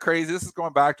 you're crazy. This is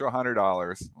going back to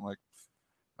 $100. I'm like,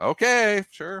 okay,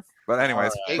 sure. But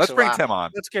anyways, let's bring Tim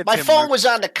on. My phone was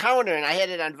on the counter and I had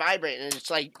it on vibrate, and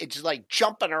it's like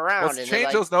jumping around. Let's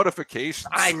change those notifications.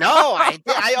 I know.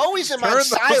 I always am on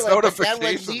silent, but then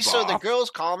when Lisa or the girls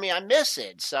call me, I miss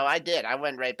it. So I did. I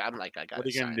went right back. I'm like, I got. What are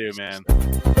you gonna do, man?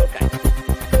 Okay.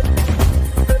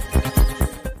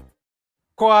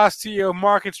 Quas CEO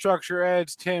Market Structure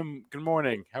Edge. Tim, good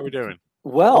morning. How are we doing?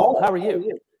 Well, how are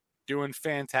you? Doing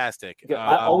fantastic.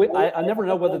 I never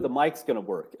know whether the mic's going to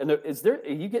work. And are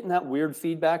you getting that weird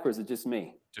feedback, or is it just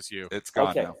me? Just you. It's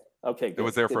gone now. Okay. Good, it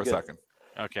was there for a second.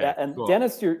 Okay. Yeah, and cool.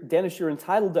 Dennis, you're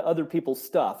entitled to other people's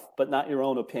stuff, but not your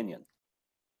own opinion.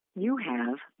 You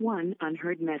have one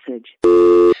unheard message.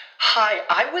 Hi,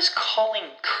 I was calling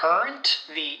Current,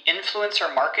 the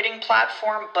influencer marketing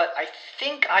platform, but I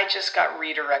think I just got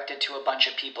redirected to a bunch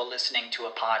of people listening to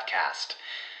a podcast.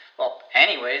 Well,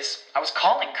 anyways, I was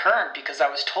calling Current because I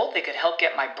was told they could help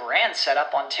get my brand set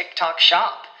up on TikTok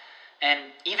Shop and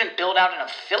even build out an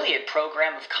affiliate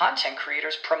program of content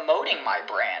creators promoting my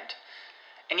brand.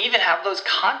 And even have those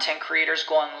content creators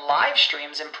go on live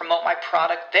streams and promote my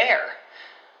product there.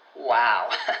 Wow,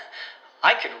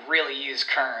 I could really use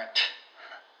Current.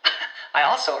 I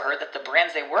also heard that the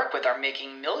brands they work with are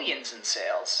making millions in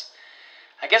sales.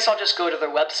 I guess I'll just go to their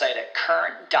website at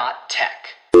current.tech.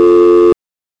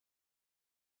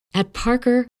 At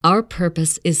Parker, our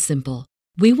purpose is simple.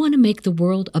 We want to make the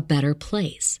world a better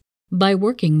place by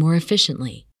working more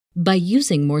efficiently, by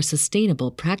using more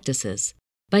sustainable practices,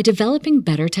 by developing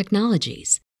better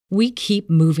technologies. We keep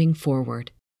moving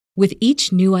forward. With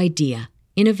each new idea,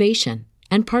 innovation,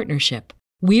 and partnership,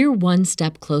 we're one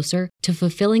step closer to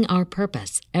fulfilling our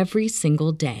purpose every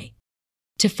single day.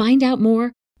 To find out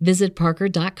more, visit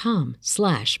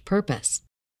parker.com/purpose.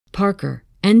 Parker,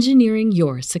 engineering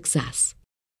your success.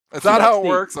 Is that how it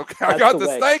works? Okay, I got this.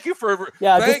 Way. Thank you for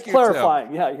just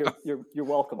clarifying. Tim. Yeah, you're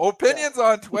welcome. Opinions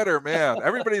on Twitter, man.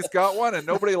 Everybody's got one, and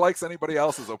nobody likes anybody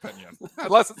else's opinion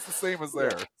unless it's the same as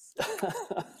theirs.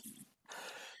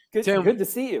 Good to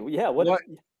see you. Yeah.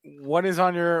 What's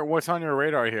on your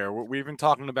radar here? We've been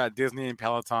talking about Disney and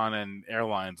Peloton and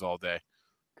airlines all day.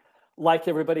 Like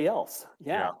everybody else.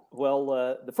 Yeah. Well,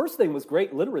 the first thing was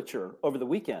great literature over the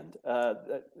weekend.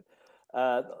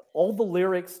 All the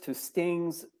lyrics to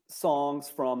Sting's songs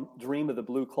from Dream of the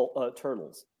Blue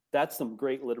Turtles. That's some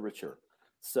great literature.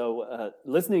 So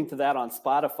listening to that on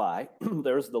Spotify,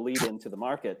 there's the lead into the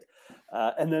market.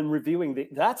 And then reviewing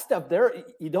that stuff there,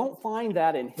 you don't find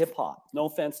that in hip hop. No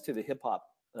offense to the hip hop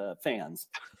fans,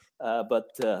 but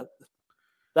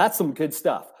that's some good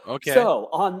stuff. Okay. So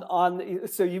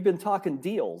so you've been talking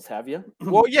deals, have you?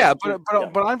 Well, yeah,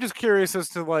 but I'm just curious as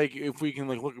to if we can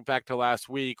look back to last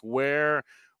week, what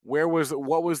was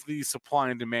the supply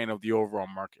and demand of the overall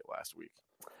market last week?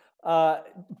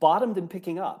 Bottomed and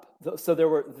picking up. So there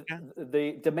were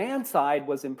the demand side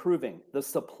was improving. The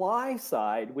supply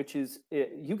side, which is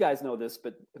you guys know this,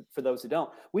 but for those who don't,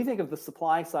 we think of the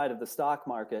supply side of the stock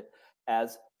market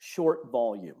as short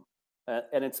volume.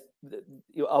 And it's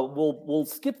we'll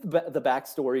skip the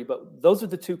backstory, but those are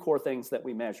the two core things that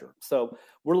we measure. So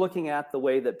we're looking at the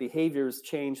way that behaviors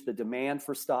change the demand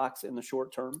for stocks in the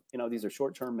short term. These are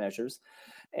short-term measures,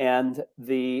 and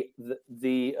the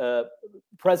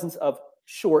presence of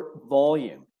short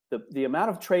volume, the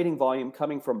amount of trading volume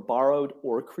coming from borrowed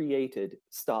or created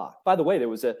stock. By the way, there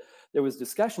was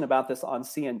discussion about this on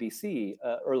CNBC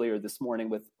earlier this morning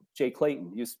with Jay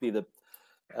Clayton, used to be the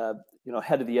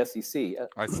head of the SEC.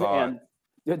 I saw it.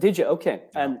 Did you? Okay.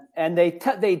 Yeah. And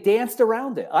they danced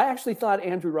around it. I actually thought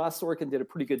Andrew Ross Sorkin did a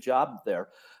pretty good job there.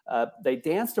 They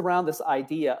danced around this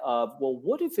idea of, well,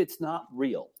 what if it's not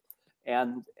real?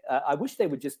 And I wish they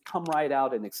would just come right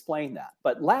out and explain that.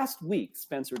 But last week,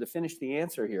 Spencer, to finish the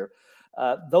answer here,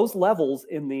 those levels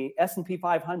in the S&P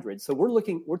 500. So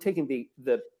we're taking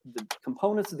the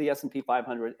components of the S&P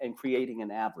 500 and creating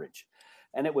an average.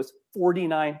 And it was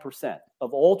 49%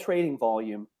 of all trading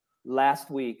volume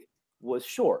last week was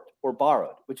short or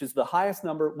borrowed, which is the highest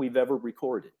number we've ever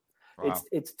recorded. Wow.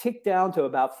 It's ticked down to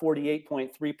about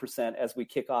 48.3% as we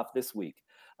kick off this week.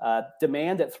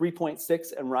 Demand at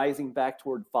 3.6 and rising back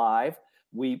toward 5.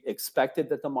 We expected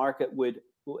that the market would,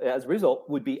 as a result,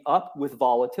 would be up with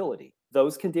volatility.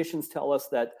 Those conditions tell us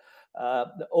that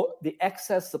the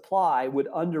excess supply would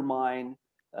undermine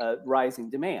rising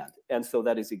demand. And so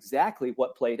that is exactly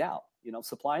what played out.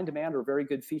 Supply and demand are very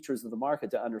good features of the market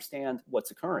to understand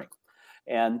what's occurring.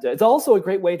 And it's also a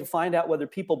great way to find out whether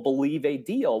people believe a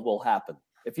deal will happen.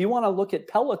 If you want to look at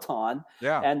Peloton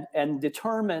and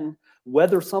determine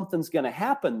whether something's going to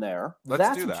happen there,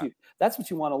 that's what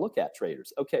you want to look at,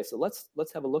 traders. Okay, so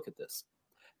let's have a look at this.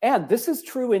 And this is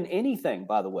true in anything,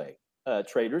 by the way,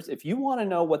 traders. If you want to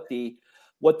know what the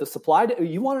supply,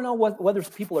 you want to know whether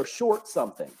people are short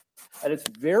something. And it's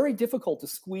very difficult to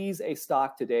squeeze a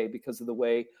stock today because of the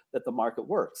way that the market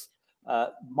works.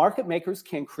 Market makers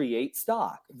can create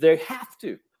stock. They have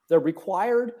to. They're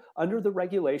required under the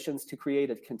regulations to create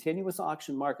a continuous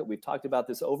auction market. We've talked about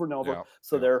this over and over.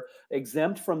 They're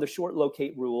exempt from the short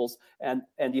locate rules. And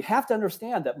you have to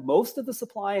understand that most of the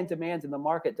supply and demand in the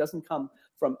market doesn't come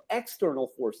from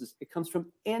external forces. It comes from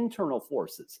internal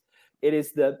forces. It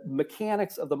is the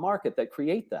mechanics of the market that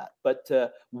create that. But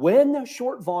when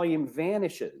short volume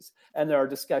vanishes and there are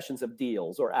discussions of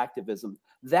deals or activism,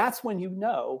 that's when you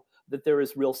know that there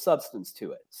is real substance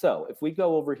to it. So if we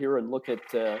go over here and look at,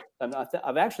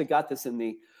 I've actually got this in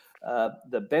the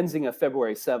Benzinga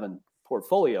February 7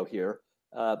 portfolio here.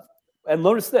 And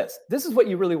notice this. This is what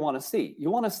you really want to see.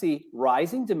 You want to see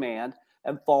rising demand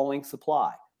and falling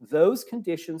supply. Those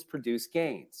conditions produce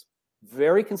gains.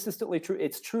 Very consistently true.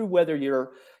 It's true whether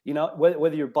you're,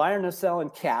 whether you're buying or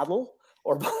selling cattle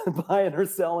or buying or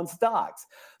selling stocks.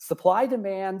 Supply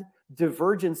demand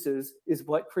divergences is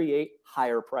what create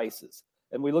higher prices.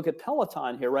 And we look at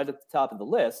Peloton here right at the top of the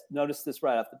list. Notice this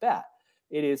right off the bat.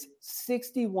 It is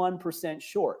 61%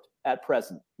 short at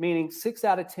present, meaning 6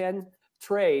 out of 10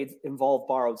 trades involve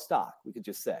borrowed stock, we could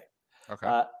just say.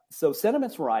 Okay. So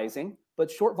sentiment's rising,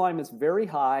 but short volume is very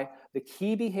high. The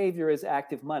key behavior is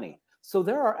active money. So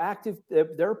there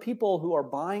are people who are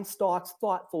buying stocks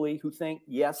thoughtfully who think,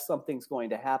 yes, something's going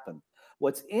to happen.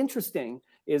 What's interesting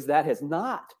is that has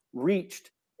not reached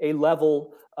a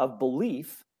level of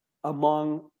belief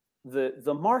among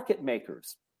the market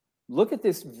makers. Look at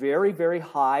this very, very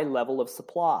high level of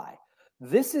supply.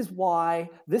 This is why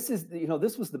this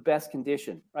was the best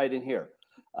condition right in here.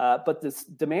 But this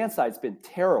demand side's been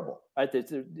terrible, right?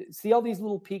 See all these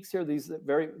little peaks here? These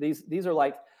are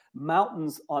like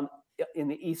mountains in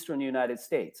the eastern United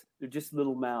States. They're just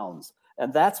little mounds.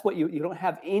 And that's what you don't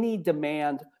have any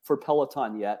demand for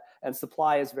Peloton yet, and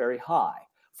supply is very high.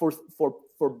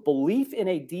 For belief in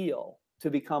a deal to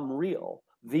become real,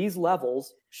 these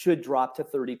levels should drop to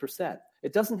 30%.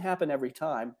 It doesn't happen every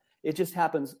time. It just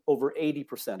happens over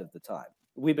 80% of the time.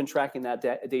 We've been tracking that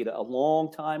data a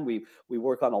long time. We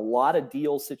work on a lot of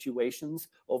deal situations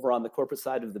over on the corporate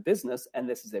side of the business, and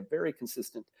this is a very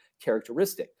consistent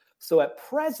characteristic. So at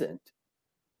present,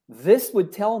 this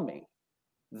would tell me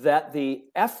that the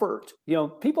effort,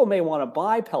 people may want to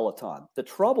buy Peloton. The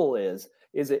trouble is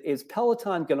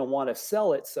Peloton going to want to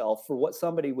sell itself for what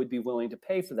somebody would be willing to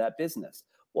pay for that business?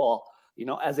 Well,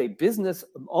 as a business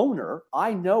owner,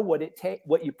 I know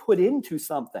what you put into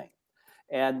something.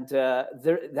 And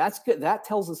that's good. That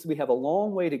tells us we have a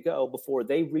long way to go before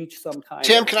they reach some kind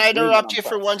Tim, of can I interrupt you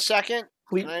price. for 1 second?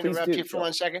 Please, can I interrupt you for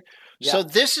 1 second? Yeah. So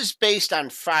this is based on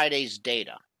Friday's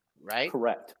data, right?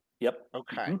 Correct. Yep.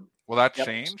 Okay. Mm-hmm. Will that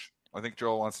change? I think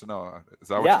Joel wants to know. Is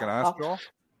that what you're going to ask, Joel?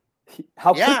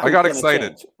 How quickly I got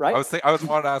excited. Change, right? I was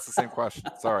wanting to ask the same question.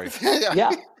 Sorry.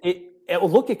 Yeah.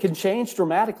 It can change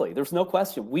dramatically. There's no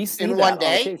question. We see in that one on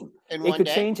day. occasion. In it one could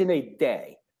day? change in a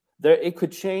day. It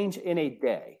could change in a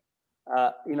day.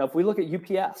 If we look at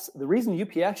UPS, the reason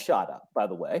UPS shot up, by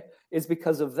the way, is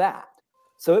because of that.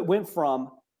 So it went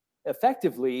from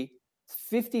effectively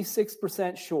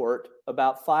 56% short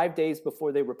about 5 days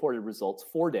before they reported results,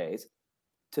 4 days,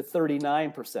 to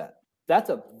 39%. That's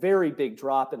a very big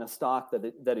drop in a stock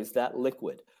that is that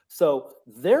liquid. So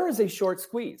there is a short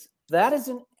squeeze. That is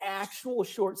an actual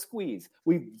short squeeze.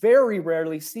 We very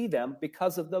rarely see them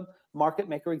because of the market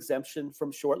maker exemption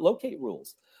from short locate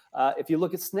rules. If you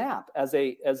look at Snap as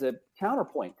a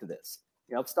counterpoint to this,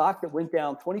 stock that went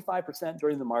down 25%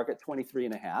 during the market,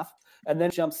 23.5, and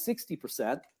then jumped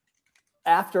 60%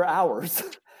 after hours.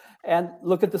 And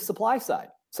look at the supply side.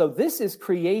 So this is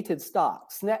created stock.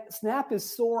 Snap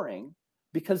is soaring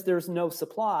because there's no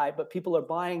supply, but people are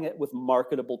buying it with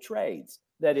marketable trades.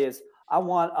 That is, I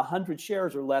want 100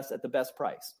 shares or less at the best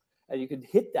price. And you can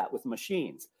hit that with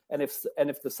machines. And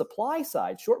if the supply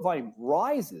side, short volume,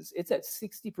 rises, it's at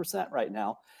 60% right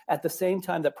now, at the same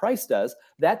time that price does,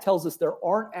 that tells us there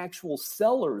aren't actual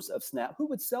sellers of Snap. Who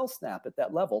would sell Snap at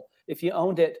that level if you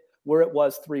owned it where it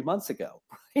was 3 months ago,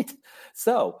 right?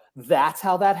 So that's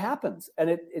how that happens. And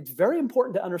it's very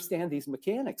important to understand these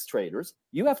mechanics, traders.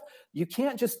 You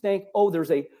can't just think, oh,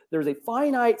 there's a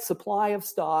finite supply of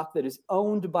stock that is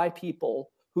owned by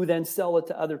people who then sell it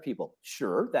to other people.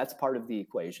 Sure, that's part of the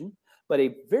equation. But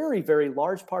a very, very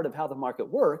large part of how the market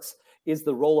works is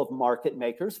the role of market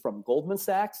makers from Goldman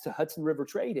Sachs to Hudson River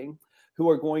Trading, who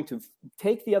are going to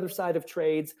take the other side of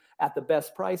trades at the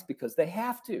best price because they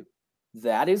have to.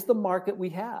 That is the market we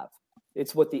have.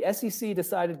 It's what the SEC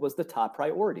decided was the top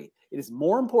priority. It is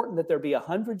more important that there be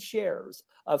 100 shares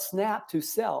of Snap to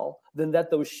sell than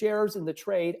that those shares in the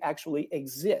trade actually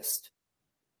exist.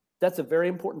 That's a very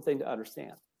important thing to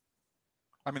understand.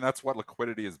 I mean, that's what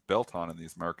liquidity is built on in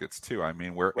these markets too. I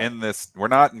mean, we're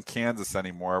not in Kansas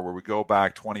anymore where we go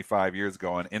back 25 years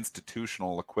ago and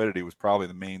institutional liquidity was probably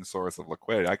the main source of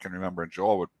liquidity. I can remember, and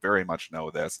Joel would very much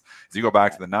know this, as you go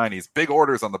back to the 90s, big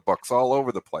orders on the books all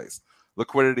over the place,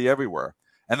 liquidity everywhere.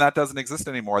 And that doesn't exist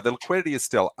anymore. The liquidity is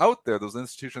still out there. Those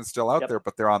institutions still out there,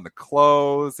 but they're on the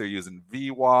close. They're using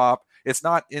VWAP. It's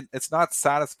not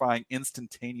satisfying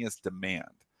instantaneous demand.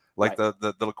 Like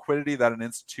the liquidity that an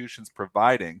institution's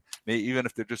providing, even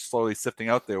if they're just slowly sifting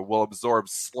out there, will absorb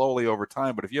slowly over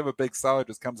time. But if you have a big seller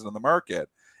just comes into the market,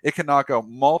 it can knock out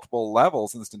multiple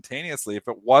levels instantaneously if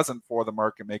it wasn't for the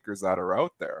market makers that are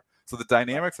out there. So the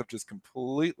dynamics have just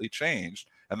completely changed.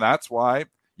 And that's why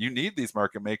you need these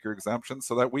market maker exemptions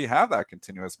so that we have that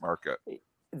continuous market.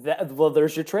 Well,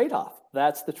 there's your trade-off.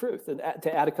 That's the truth. And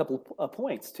to add a couple of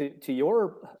points to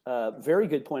your very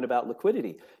good point about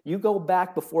liquidity, you go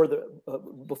back before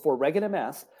Reg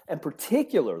NMS, and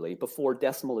particularly before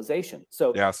decimalization.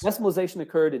 So decimalization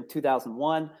occurred in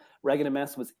 2001. Reg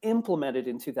NMS was implemented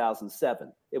in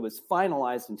 2007. It was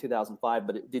finalized in 2005,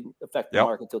 but it didn't affect the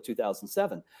market until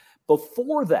 2007.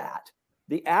 Before that,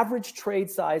 the average trade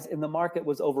size in the market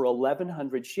was over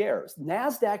 1,100 shares.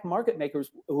 NASDAQ market makers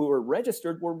who were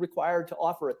registered were required to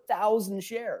offer 1,000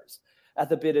 shares at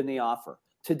the bid and the offer.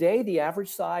 Today, the average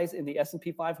size in the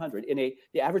S&P 500,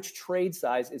 the average trade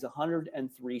size is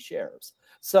 103 shares.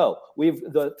 So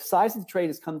the size of the trade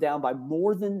has come down by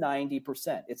more than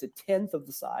 90%. It's a tenth of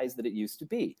the size that it used to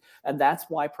be. And that's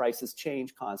why prices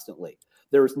change constantly.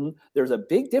 There's a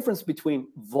big difference between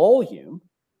volume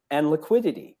and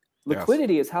liquidity.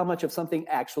 Liquidity is how much of something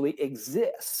actually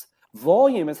exists.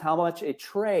 Volume is how much it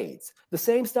trades. The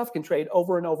same stuff can trade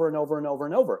over and over and over and over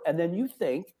and over. And then you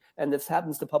think, and this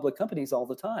happens to public companies all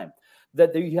the time,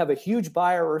 that you have a huge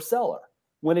buyer or seller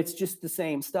when it's just the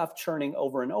same stuff churning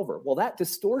over and over. Well, that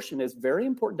distortion is very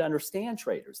important to understand,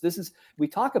 traders. We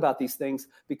talk about these things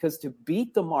because to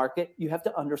beat the market, you have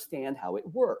to understand how it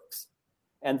works.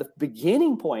 And the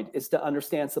beginning point is to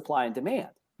understand supply and demand,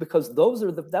 because those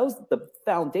are the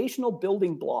foundational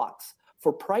building blocks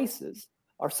for prices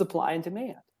are supply and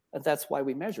demand. And that's why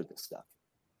we measure this stuff.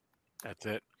 That's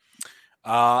it.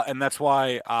 And that's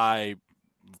why I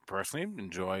personally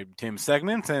enjoy Tim's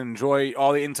segments and enjoy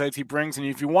all the insights he brings. And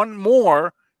if you want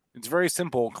more, it's very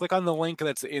simple. Click on the link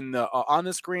that's in the on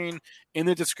the screen, in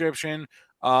the description,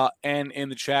 and in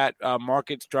the chat,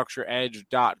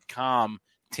 marketstructureedge.com.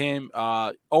 Tim,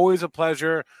 always a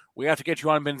pleasure. We have to get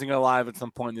you on Benzinga Live at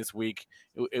some point this week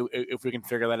if we can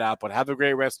figure that out. But have a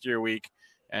great rest of your week.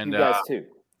 And you guys too.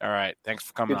 All right. Thanks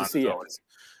for coming on. Good to see you.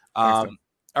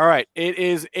 All right. It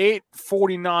is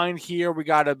 8:49 here. We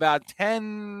got about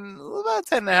 10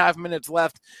 and a half minutes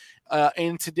left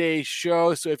in today's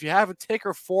show. So if you have a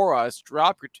ticker for us,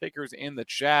 drop your tickers in the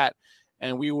chat,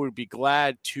 and we would be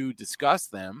glad to discuss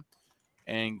them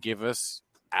and give us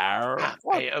our. I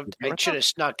should have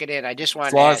snuck it in. I just wanted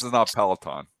as long as it's not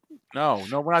Peloton. No,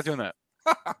 we're not doing that.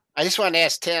 I just want to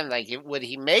ask Tim, would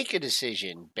he make a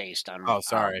decision based on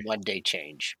one day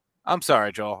change? I'm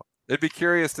sorry, Joel. It'd be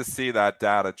curious to see that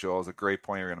data, Joel. Is a great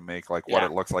point you're going to make, what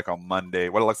it looks like on Monday,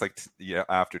 what it looks like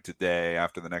after today,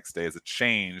 after the next day. Has it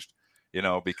changed,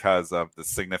 because of the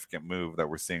significant move that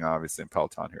we're seeing, obviously, in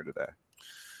Peloton here today?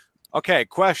 Okay,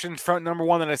 question front number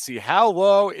one that I see. How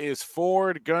low is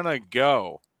Ford going to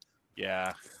go?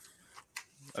 Yeah.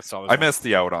 I missed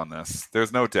the out on this.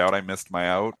 There's no doubt I missed my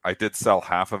out. I did sell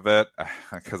half of it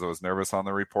because I was nervous on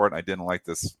the report. I didn't like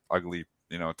this ugly,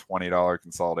 $20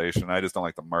 consolidation. I just don't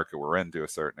like the market we're in to a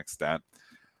certain extent.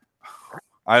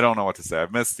 I don't know what to say.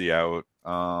 I've missed the out.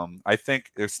 I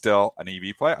think there's still an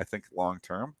EV play. I think long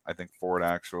term, I think Ford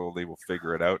actually will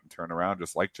figure it out and turn around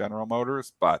just like General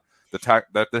Motors. But the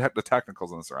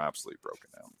technicals in this are absolutely broken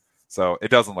down. So it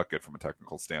doesn't look good from a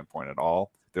technical standpoint at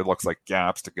all. There looks like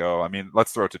gaps to go. I mean,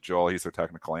 let's throw it to Joel. He's our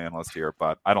technical analyst here,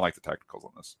 but I don't like the technicals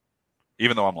on this,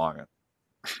 even though I'm long it.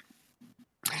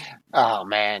 Oh,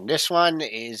 man. This one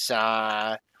is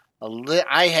I didn't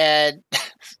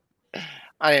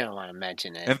want to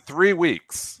mention it. In 3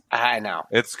 weeks. I know.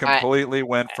 It's completely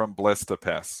went from bliss to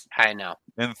piss. I know.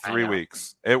 In 3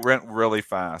 weeks. It went really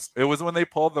fast. It was when they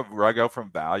pulled the rug out from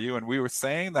value, and we were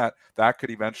saying that could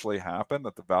eventually happen,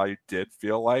 that the value did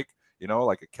feel like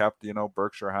it kept,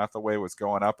 Berkshire Hathaway was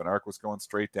going up and ARK was going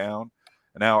straight down.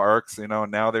 And now ARK's,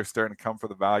 now they're starting to come for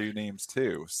the value names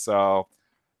too. So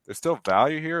there's still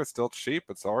value here. It's still cheap.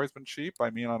 It's always been cheap. I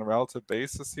mean, on a relative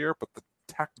basis here, but the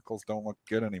technicals don't look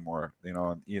good anymore.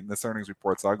 And this earnings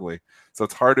report's ugly. So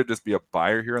it's hard to just be a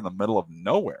buyer here in the middle of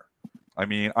nowhere. I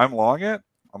mean, I'm long it.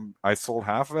 I sold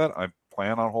half of it. I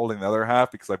plan on holding the other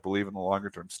half because I believe in the longer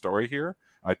term story here.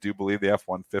 I do believe the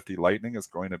F-150 Lightning is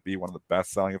going to be one of the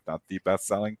best selling, if not the best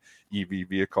selling EV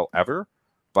vehicle ever.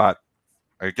 But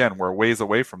again, we're ways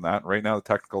away from that. Right now, the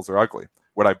technicals are ugly.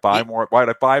 Would I buy more? Would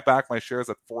I buy back my shares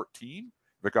at 14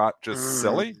 if it got just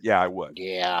silly? Yeah, I would.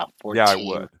 Yeah, 14. Yeah, I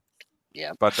would.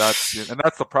 Yeah, but that's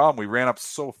the problem. We ran up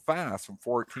so fast from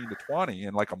 14 to 20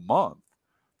 in like a month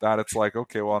that it's like,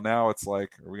 okay, well now it's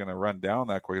like, are we going to run down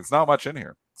that quick? It's not much in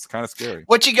here. It's kind of scary.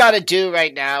 What you got to do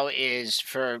right now is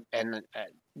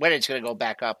when it's going to go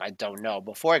back up, I don't know.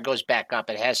 Before it goes back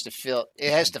up, it has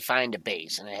to find a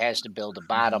base, and it has to build a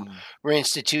bottom where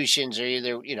institutions are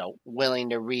either,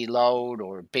 willing to reload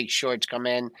or big shorts come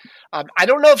in. I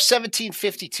don't know if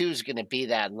 1752 is going to be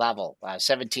that level.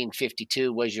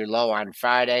 1752 was your low on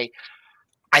Friday.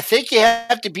 I think you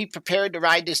have to be prepared to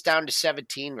ride this down to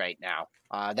 17 right now.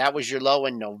 That was your low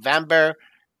in November.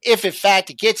 If, in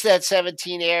fact, it gets that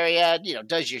 17 area,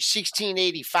 does your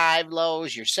 1685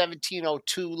 lows, your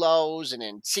 1702 lows, and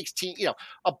then 16,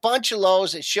 a bunch of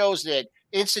lows that shows that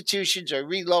institutions are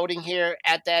reloading here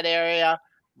at that area,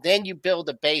 then you build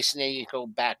a base and then you go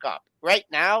back up. Right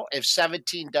now, if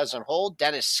 17 doesn't hold,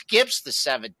 Dennis skips the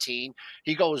 17.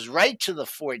 He goes right to the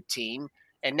 14.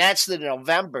 And that's the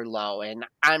November low, and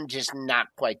I'm just not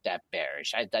quite that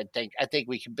bearish. I think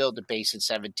we can build a base at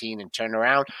 17 and turn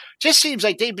around. Just seems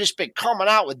like they've just been coming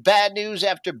out with bad news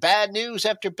after bad news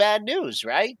after bad news,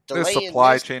 right? There's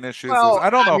supply chain issues. Well,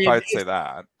 I don't know if I'd say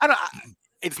that.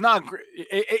 It's not.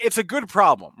 It's a good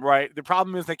problem, right? The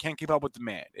problem is they can't keep up with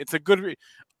demand. It's a good.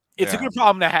 It's a good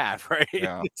problem to have, right?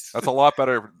 Yeah, that's a lot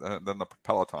better than the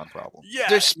Peloton problem. Yeah,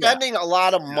 they're spending a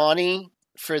lot of money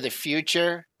for the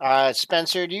future.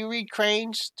 Spencer, do you read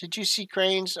Cranes? Did you see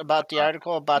Cranes about the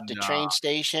article about the train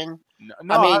station?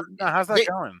 No, how's that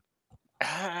going?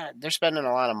 They're spending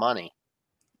a lot of money.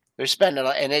 They're spending,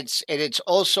 and it's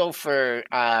also for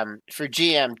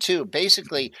GM too.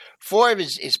 Basically, Ford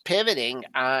is pivoting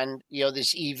on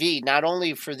this EV, not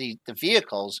only for the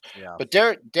vehicles, but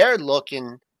they're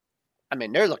looking. I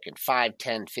mean, they're looking 5,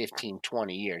 10, 15,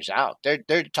 20 years out.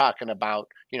 They're talking about,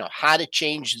 how to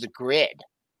change the grid,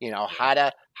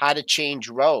 how to change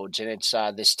roads. And it's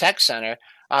this tech center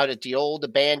out at the old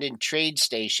abandoned trade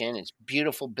station. It's a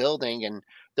beautiful building, and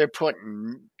they're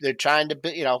trying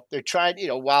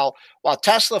to, while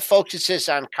Tesla focuses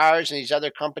on cars and these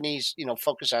other companies,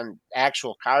 focus on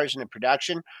actual cars and the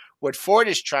production, what Ford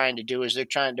is trying to do is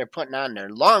they're putting on their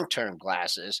long-term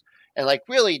glasses and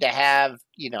really to have,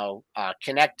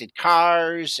 connected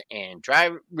cars and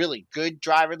really good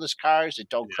driverless cars that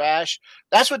don't crash.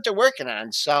 That's what they're working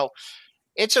on. So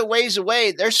it's a ways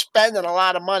away. They're spending a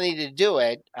lot of money to do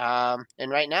it.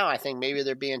 And right now, I think maybe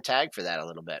they're being tagged for that a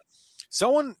little bit.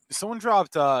 Someone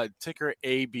dropped ticker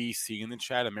ABC in the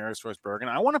chat, Amerisourceburg, and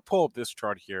I want to pull up this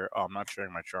chart here. Oh, I'm not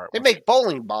sharing my chart. They make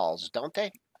bowling balls, don't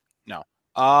they? No.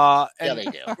 Yeah, they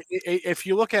do. If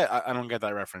you look at, I don't get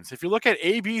that reference. If you look at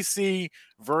ABC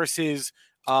versus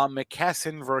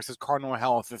McKesson versus Cardinal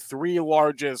Health, the three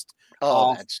largest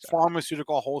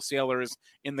pharmaceutical wholesalers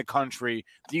in the country,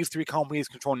 these three companies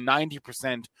control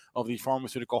 90% of the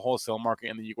pharmaceutical wholesale market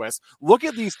in the U.S. Look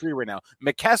at these three right now.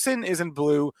 McKesson is in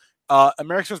blue,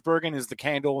 AmerisourceBergen is the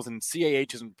candles, and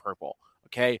CAH is in purple.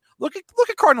 Okay, look at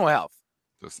Cardinal Health.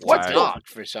 What's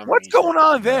going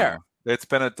on there? It's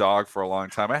been a dog for a long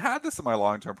time. I had this in my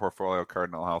long-term portfolio,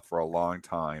 Cardinal Health, for a long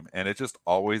time, and it just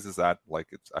always is at I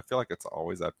feel like it's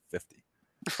always at 50.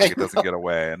 It doesn't get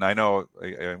away. And I know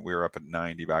we were up at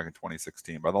 90 back in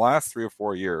 2016. But the last 3 or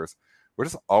 4 years, we're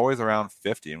just always around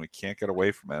 50, and we can't get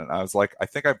away from it. And I was like, I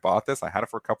think I bought this. I had it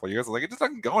for a couple of years. I was like, it just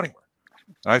doesn't go anywhere.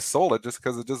 And I sold it just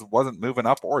because it just wasn't moving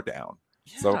up or down.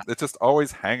 Yeah. So it's just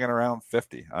always hanging around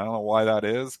 50. I don't know why that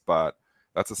is, but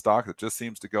that's a stock that just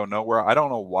seems to go nowhere. I don't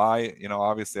know why.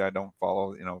 Obviously I don't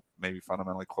follow, maybe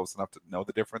fundamentally close enough to know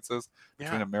the differences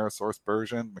between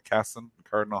AmerisourceBergen, McKesson, and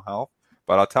Cardinal Health.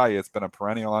 But I'll tell you, it's been a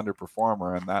perennial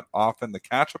underperformer, and that often the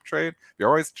catch-up trade, you're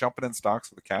always jumping in stocks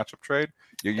with a catch-up trade.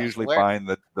 You're usually buying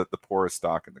the poorest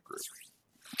stock in the group.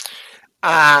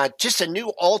 Just a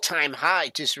new all-time high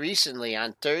just recently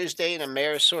on Thursday in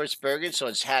AmerisourceBergen, so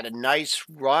it's had a nice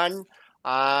run.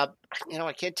 I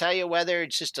can't tell you whether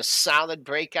it's just a solid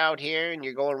breakout here and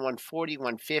you're going 140,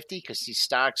 150 because these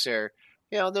stocks are,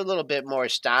 they're a little bit more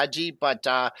stodgy. But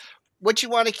what you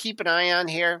want to keep an eye on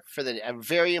here for a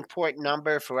very important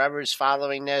number for whoever's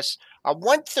following this,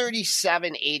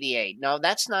 137.88. No,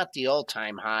 that's not the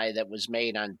all-time high that was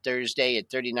made on Thursday at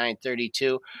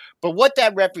 39.32. But what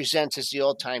that represents is the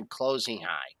all-time closing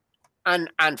high.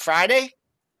 On Friday,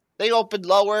 they opened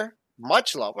lower.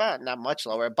 Much lower, well, not much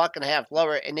lower, $1.50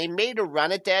 lower, and they made a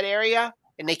run at that area,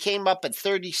 and they came up at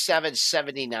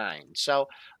 37.79. So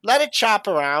let it chop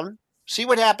around, see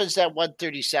what happens at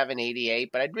 137.88.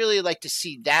 But I'd really like to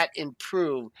see that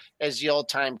improve as the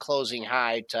all-time closing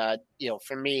high to,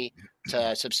 for me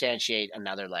to substantiate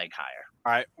another leg higher.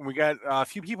 All right, we got a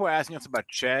few people asking us about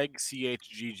Chegg,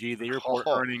 CHGG. They report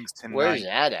earnings tonight. Where's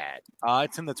that at?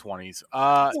 It's in the 20s.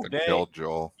 It's been killed,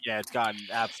 Joel. Yeah, it's gotten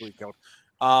absolutely killed.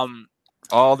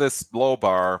 All this low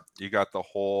bar, you got the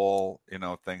whole,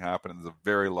 thing happening. There's a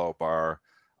very low bar.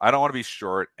 I don't want to be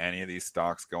short any of these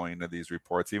stocks going into these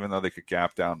reports, even though they could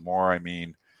gap down more. I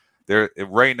mean,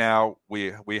 right now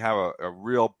we have a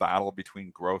real battle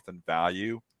between growth and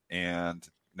value, and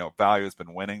value has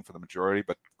been winning for the majority,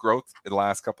 but growth in the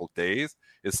last couple of days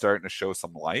is starting to show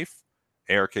some life.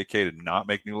 ARKK did not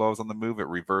make new lows on the move. It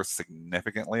reversed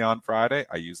significantly on Friday.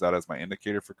 I use that as my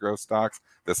indicator for growth stocks.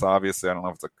 This obviously, I don't know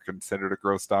if it's considered a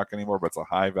growth stock anymore, but it's a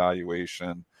high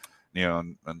valuation,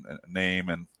 and name,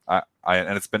 and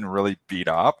and it's been really beat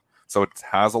up. So it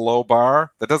has a low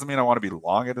bar. That doesn't mean I want to be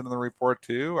long it in the report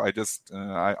too. I just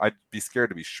I'd be scared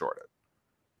to be short it.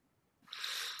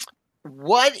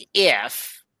 What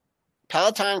if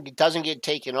Peloton doesn't get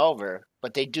taken over,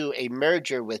 but they do a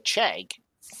merger with Chegg,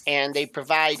 and they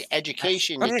provide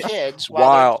education to kids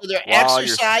while they're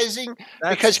exercising,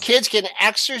 because kids can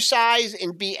exercise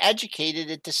and be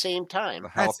educated at the same time.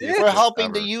 We're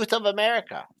helping the youth of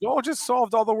America. You all just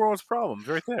solved all the world's problems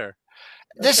right there.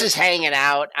 This is hanging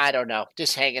out. I don't know.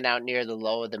 Just hanging out near the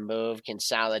low of the move,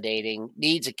 consolidating.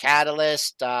 Needs a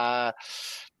catalyst.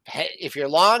 If you're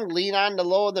long, lean on the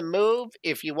low of the move.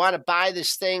 If you want to buy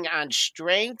this thing on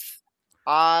strength,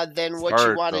 then what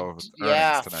you want to,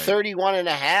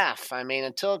 31.5. I mean,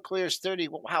 until it clears 30.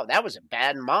 Wow, that was a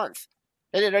bad month.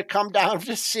 It had come down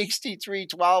to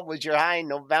 63.12 was your high in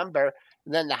November.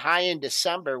 And then the high in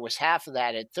December was half of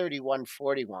that at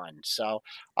 31.41. So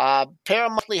pair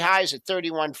of monthly highs at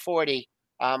 31.40.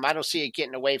 I don't see it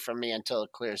getting away from me until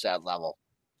it clears that level.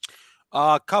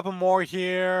 A couple more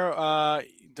here. Sorry,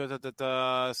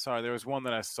 there was one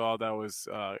that I saw that was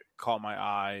caught my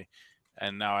eye,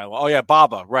 and now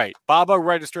Baba. Right, Baba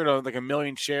registered like 1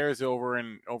 million shares over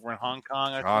in Hong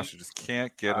Kong. Gosh, you just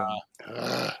can't get them.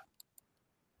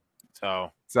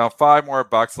 So $5 more.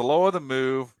 The low of the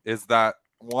move is that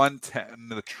 110.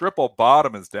 The triple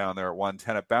bottom is down there at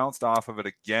 110. It bounced off of it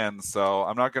again, so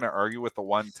I'm not going to argue with the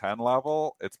 110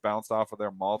 level. It's bounced off of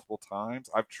there multiple times.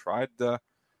 I've played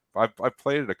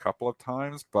it a couple of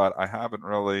times, but I haven't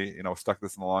really, stuck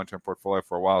this in the long-term portfolio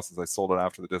for a while since I sold it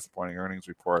after the disappointing earnings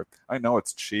report. I know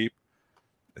it's cheap.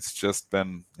 It's just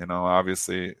been,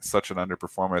 obviously such an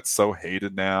underperformer. It's so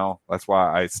hated now. That's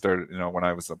why I started, when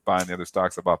I was buying the other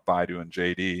stocks, I bought Baidu and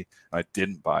JD. I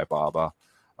didn't buy Baba.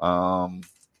 I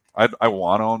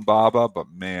want to own Baba,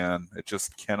 but man, it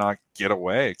just cannot get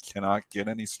away. It cannot get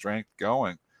any strength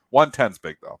going. 110's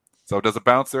big though. So does it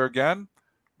bounce there again?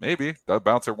 Maybe. Does it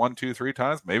bounce there 1, 2, 3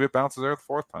 times? Maybe it bounces there the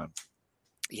fourth time.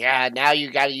 Yeah, now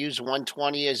you got to use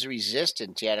 120 as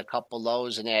resistance. You had a couple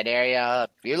lows in that area.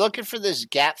 If you're looking for this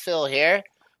gap fill here,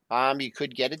 you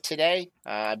could get it today.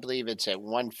 I believe it's at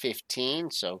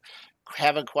 115, so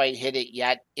haven't quite hit it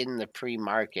yet in the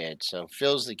pre-market. So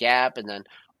fills the gap, and then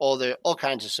all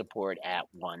kinds of support at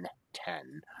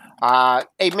 110.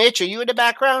 Hey, Mitch, are you in the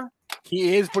background?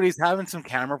 He is, but he's having some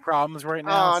camera problems right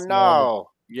now. Oh, no.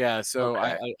 Yeah, so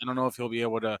okay. I don't know if he'll be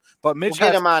able to. But Mitch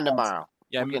we'll get him on tomorrow.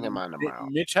 Yeah, we'll get him on tomorrow.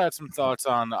 Mitch had some thoughts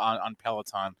on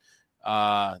Peloton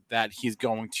that he's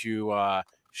going to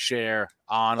share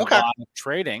on a lot of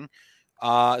trading.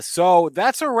 So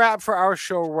that's a wrap for our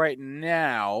show right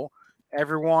now.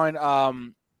 Everyone,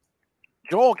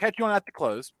 Joel will catch you on at the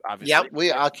close, obviously.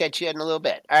 Yep, I'll catch you in a little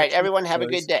bit. All right, everyone, have a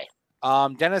good day.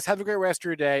 Dennis, have a great rest of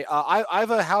your day. I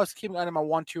have a housekeeping item I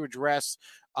want to address.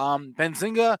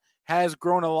 Benzinga has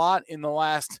grown a lot in the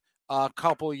last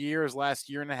couple of years, last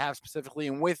year and a half specifically.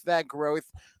 And with that growth,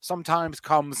 sometimes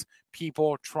comes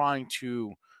people trying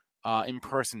to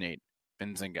impersonate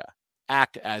Benzinga,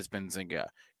 act as Benzinga,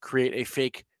 create a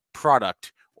fake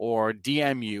product, or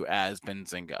DM you as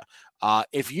Benzinga.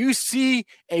 If you see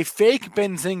a fake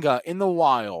Benzinga in the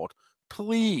wild,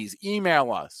 please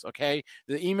email us, okay?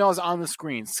 The email is on the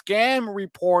screen.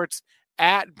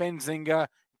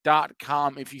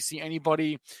 scamreports@benzinga.com. If you see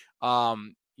anybody,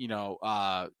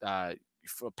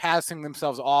 passing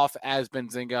themselves off as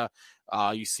Benzinga,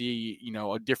 you see,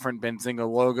 a different Benzinga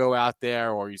logo out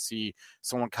there, or you see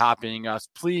someone copying us,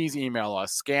 please email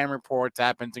us,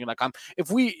 scamreports@benzinga.com.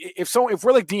 If we're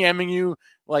like DMing you,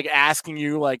 like asking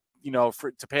you, like,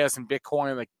 to pay us in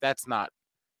Bitcoin, like that's not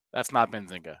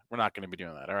Benzinga. We're not going to be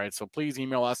doing that. All right. So please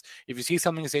email us. If you see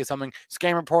something, say something.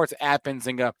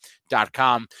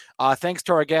 Scamreports@benzinga.com. Thanks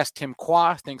to our guest, Tim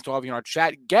Kwa. Thanks to all of you in our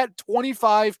chat. Get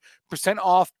 25%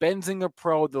 off Benzinga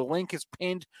Pro. The link is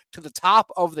pinned to the top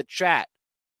of the chat.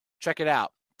 Check it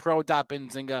out.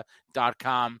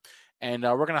 pro.benzinga.com. And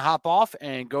we're going to hop off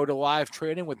and go to live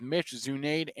trading with Mitch,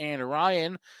 Zunaid, and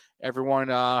Ryan. Everyone,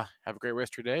 have a great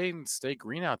rest of your day and stay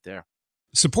green out there.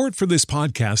 Support for this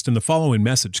podcast and the following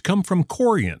message come from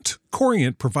Corient.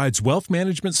 Corient provides wealth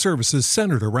management services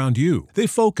centered around you. They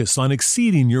focus on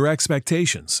exceeding your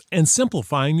expectations and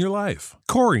simplifying your life.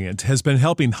 Corient has been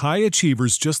helping high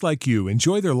achievers just like you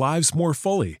enjoy their lives more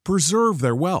fully, preserve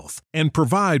their wealth, and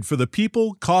provide for the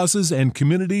people, causes, and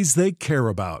communities they care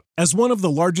about. As one of the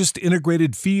largest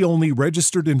integrated fee-only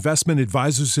registered investment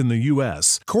advisors in the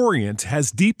U.S., Corient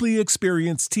has deeply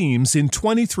experienced teams in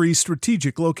 23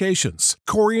 strategic locations.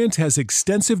 Corient has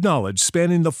extensive knowledge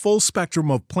spanning the full spectrum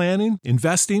of planning,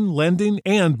 investing, lending,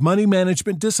 and money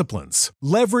management disciplines.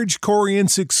 Leverage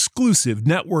Corient's exclusive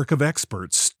network of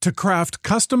experts to craft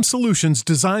custom solutions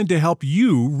designed to help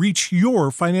you reach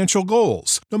your financial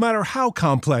goals, no matter how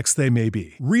complex they may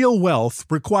be. Real wealth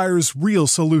requires real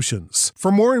solutions.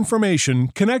 For more information,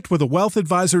 connect with a wealth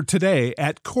advisor today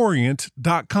at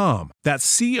Corient.com. That's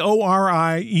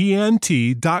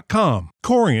Corient.com.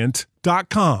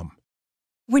 Corient.com.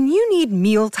 When you need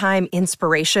mealtime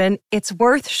inspiration, it's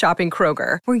worth shopping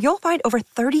Kroger, where you'll find over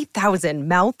 30,000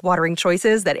 mouth-watering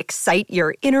choices that excite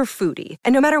your inner foodie.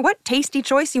 And no matter what tasty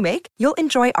choice you make, you'll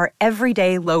enjoy our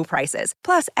everyday low prices,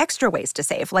 plus extra ways to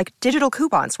save, like digital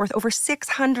coupons worth over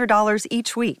 $600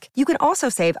 each week. You can also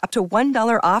save up to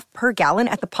 $1 off per gallon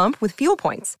at the pump with fuel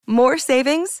points. More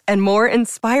savings and more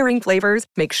inspiring flavors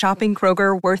make shopping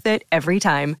Kroger worth it every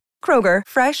time. Kroger,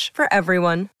 fresh for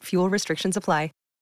everyone. Fuel restrictions apply.